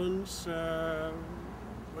 200-300 rounds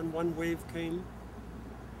when one wave came.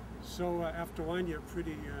 So after one, you're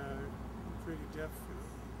pretty deaf.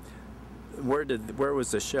 Where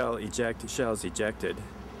was the shells ejected?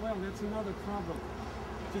 Well, that's another problem.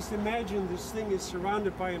 Just imagine this thing is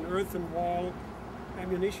surrounded by an earthen wall.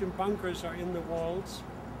 Ammunition bunkers are in the walls.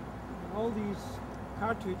 And all these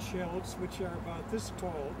cartridge shells, which are about this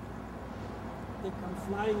tall, they come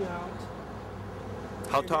flying out.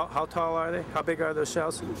 How tall are they? How big are those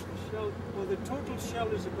shells? Well, the total shell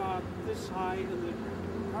is about this high, and the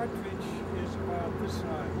cartridge is about this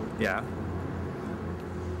high. Yeah.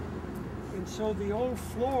 And so the whole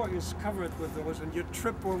floor is covered with those, and you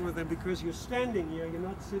trip over them because you're standing here, you're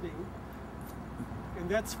not sitting. And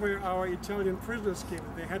that's where our Italian prisoners came.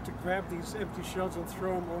 They had to grab these empty shells and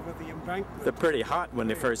throw them over the embankment. They're pretty hot when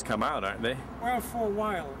they first come out, aren't they? Well, for a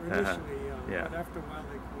while, initially, yeah. But after a while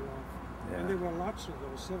they cool off. Yeah. And there were lots of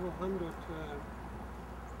those, several hundred,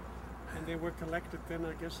 and they were collected then,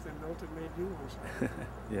 I guess they melted, made new ones.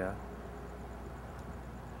 Yeah.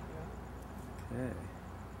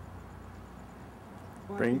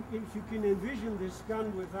 Okay. But if you can envision this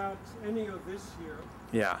gun without any of this here,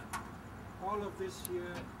 all of this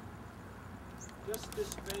here, just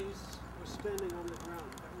this base was standing on the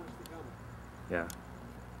ground. That was the gun. Yeah.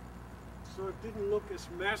 So it didn't look as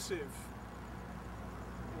massive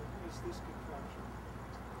as this contraption.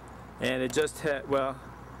 And it just had, well,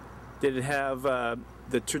 did it have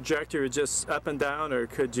the trajectory just up and down, or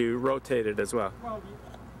could you rotate it as well? Well,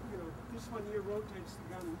 you know, this one here rotates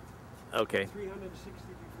the gun 360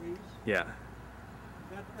 degrees. Yeah.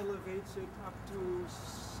 That elevates it up to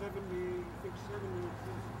 70, I think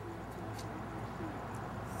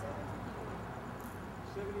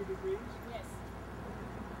 70 degrees. Yes.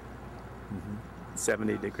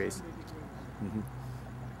 70 degrees. 70 degrees.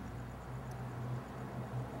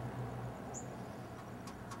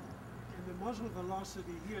 And the muzzle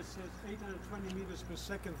velocity here says 820 meters per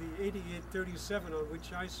second. The 8837, on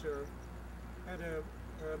which I served, had a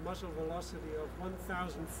muzzle velocity of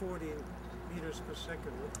 1,040 meters per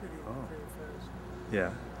second. Pretty fast.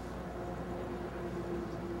 Yeah.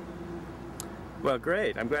 Well,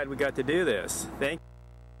 great. I'm glad we got to do this. Thank you.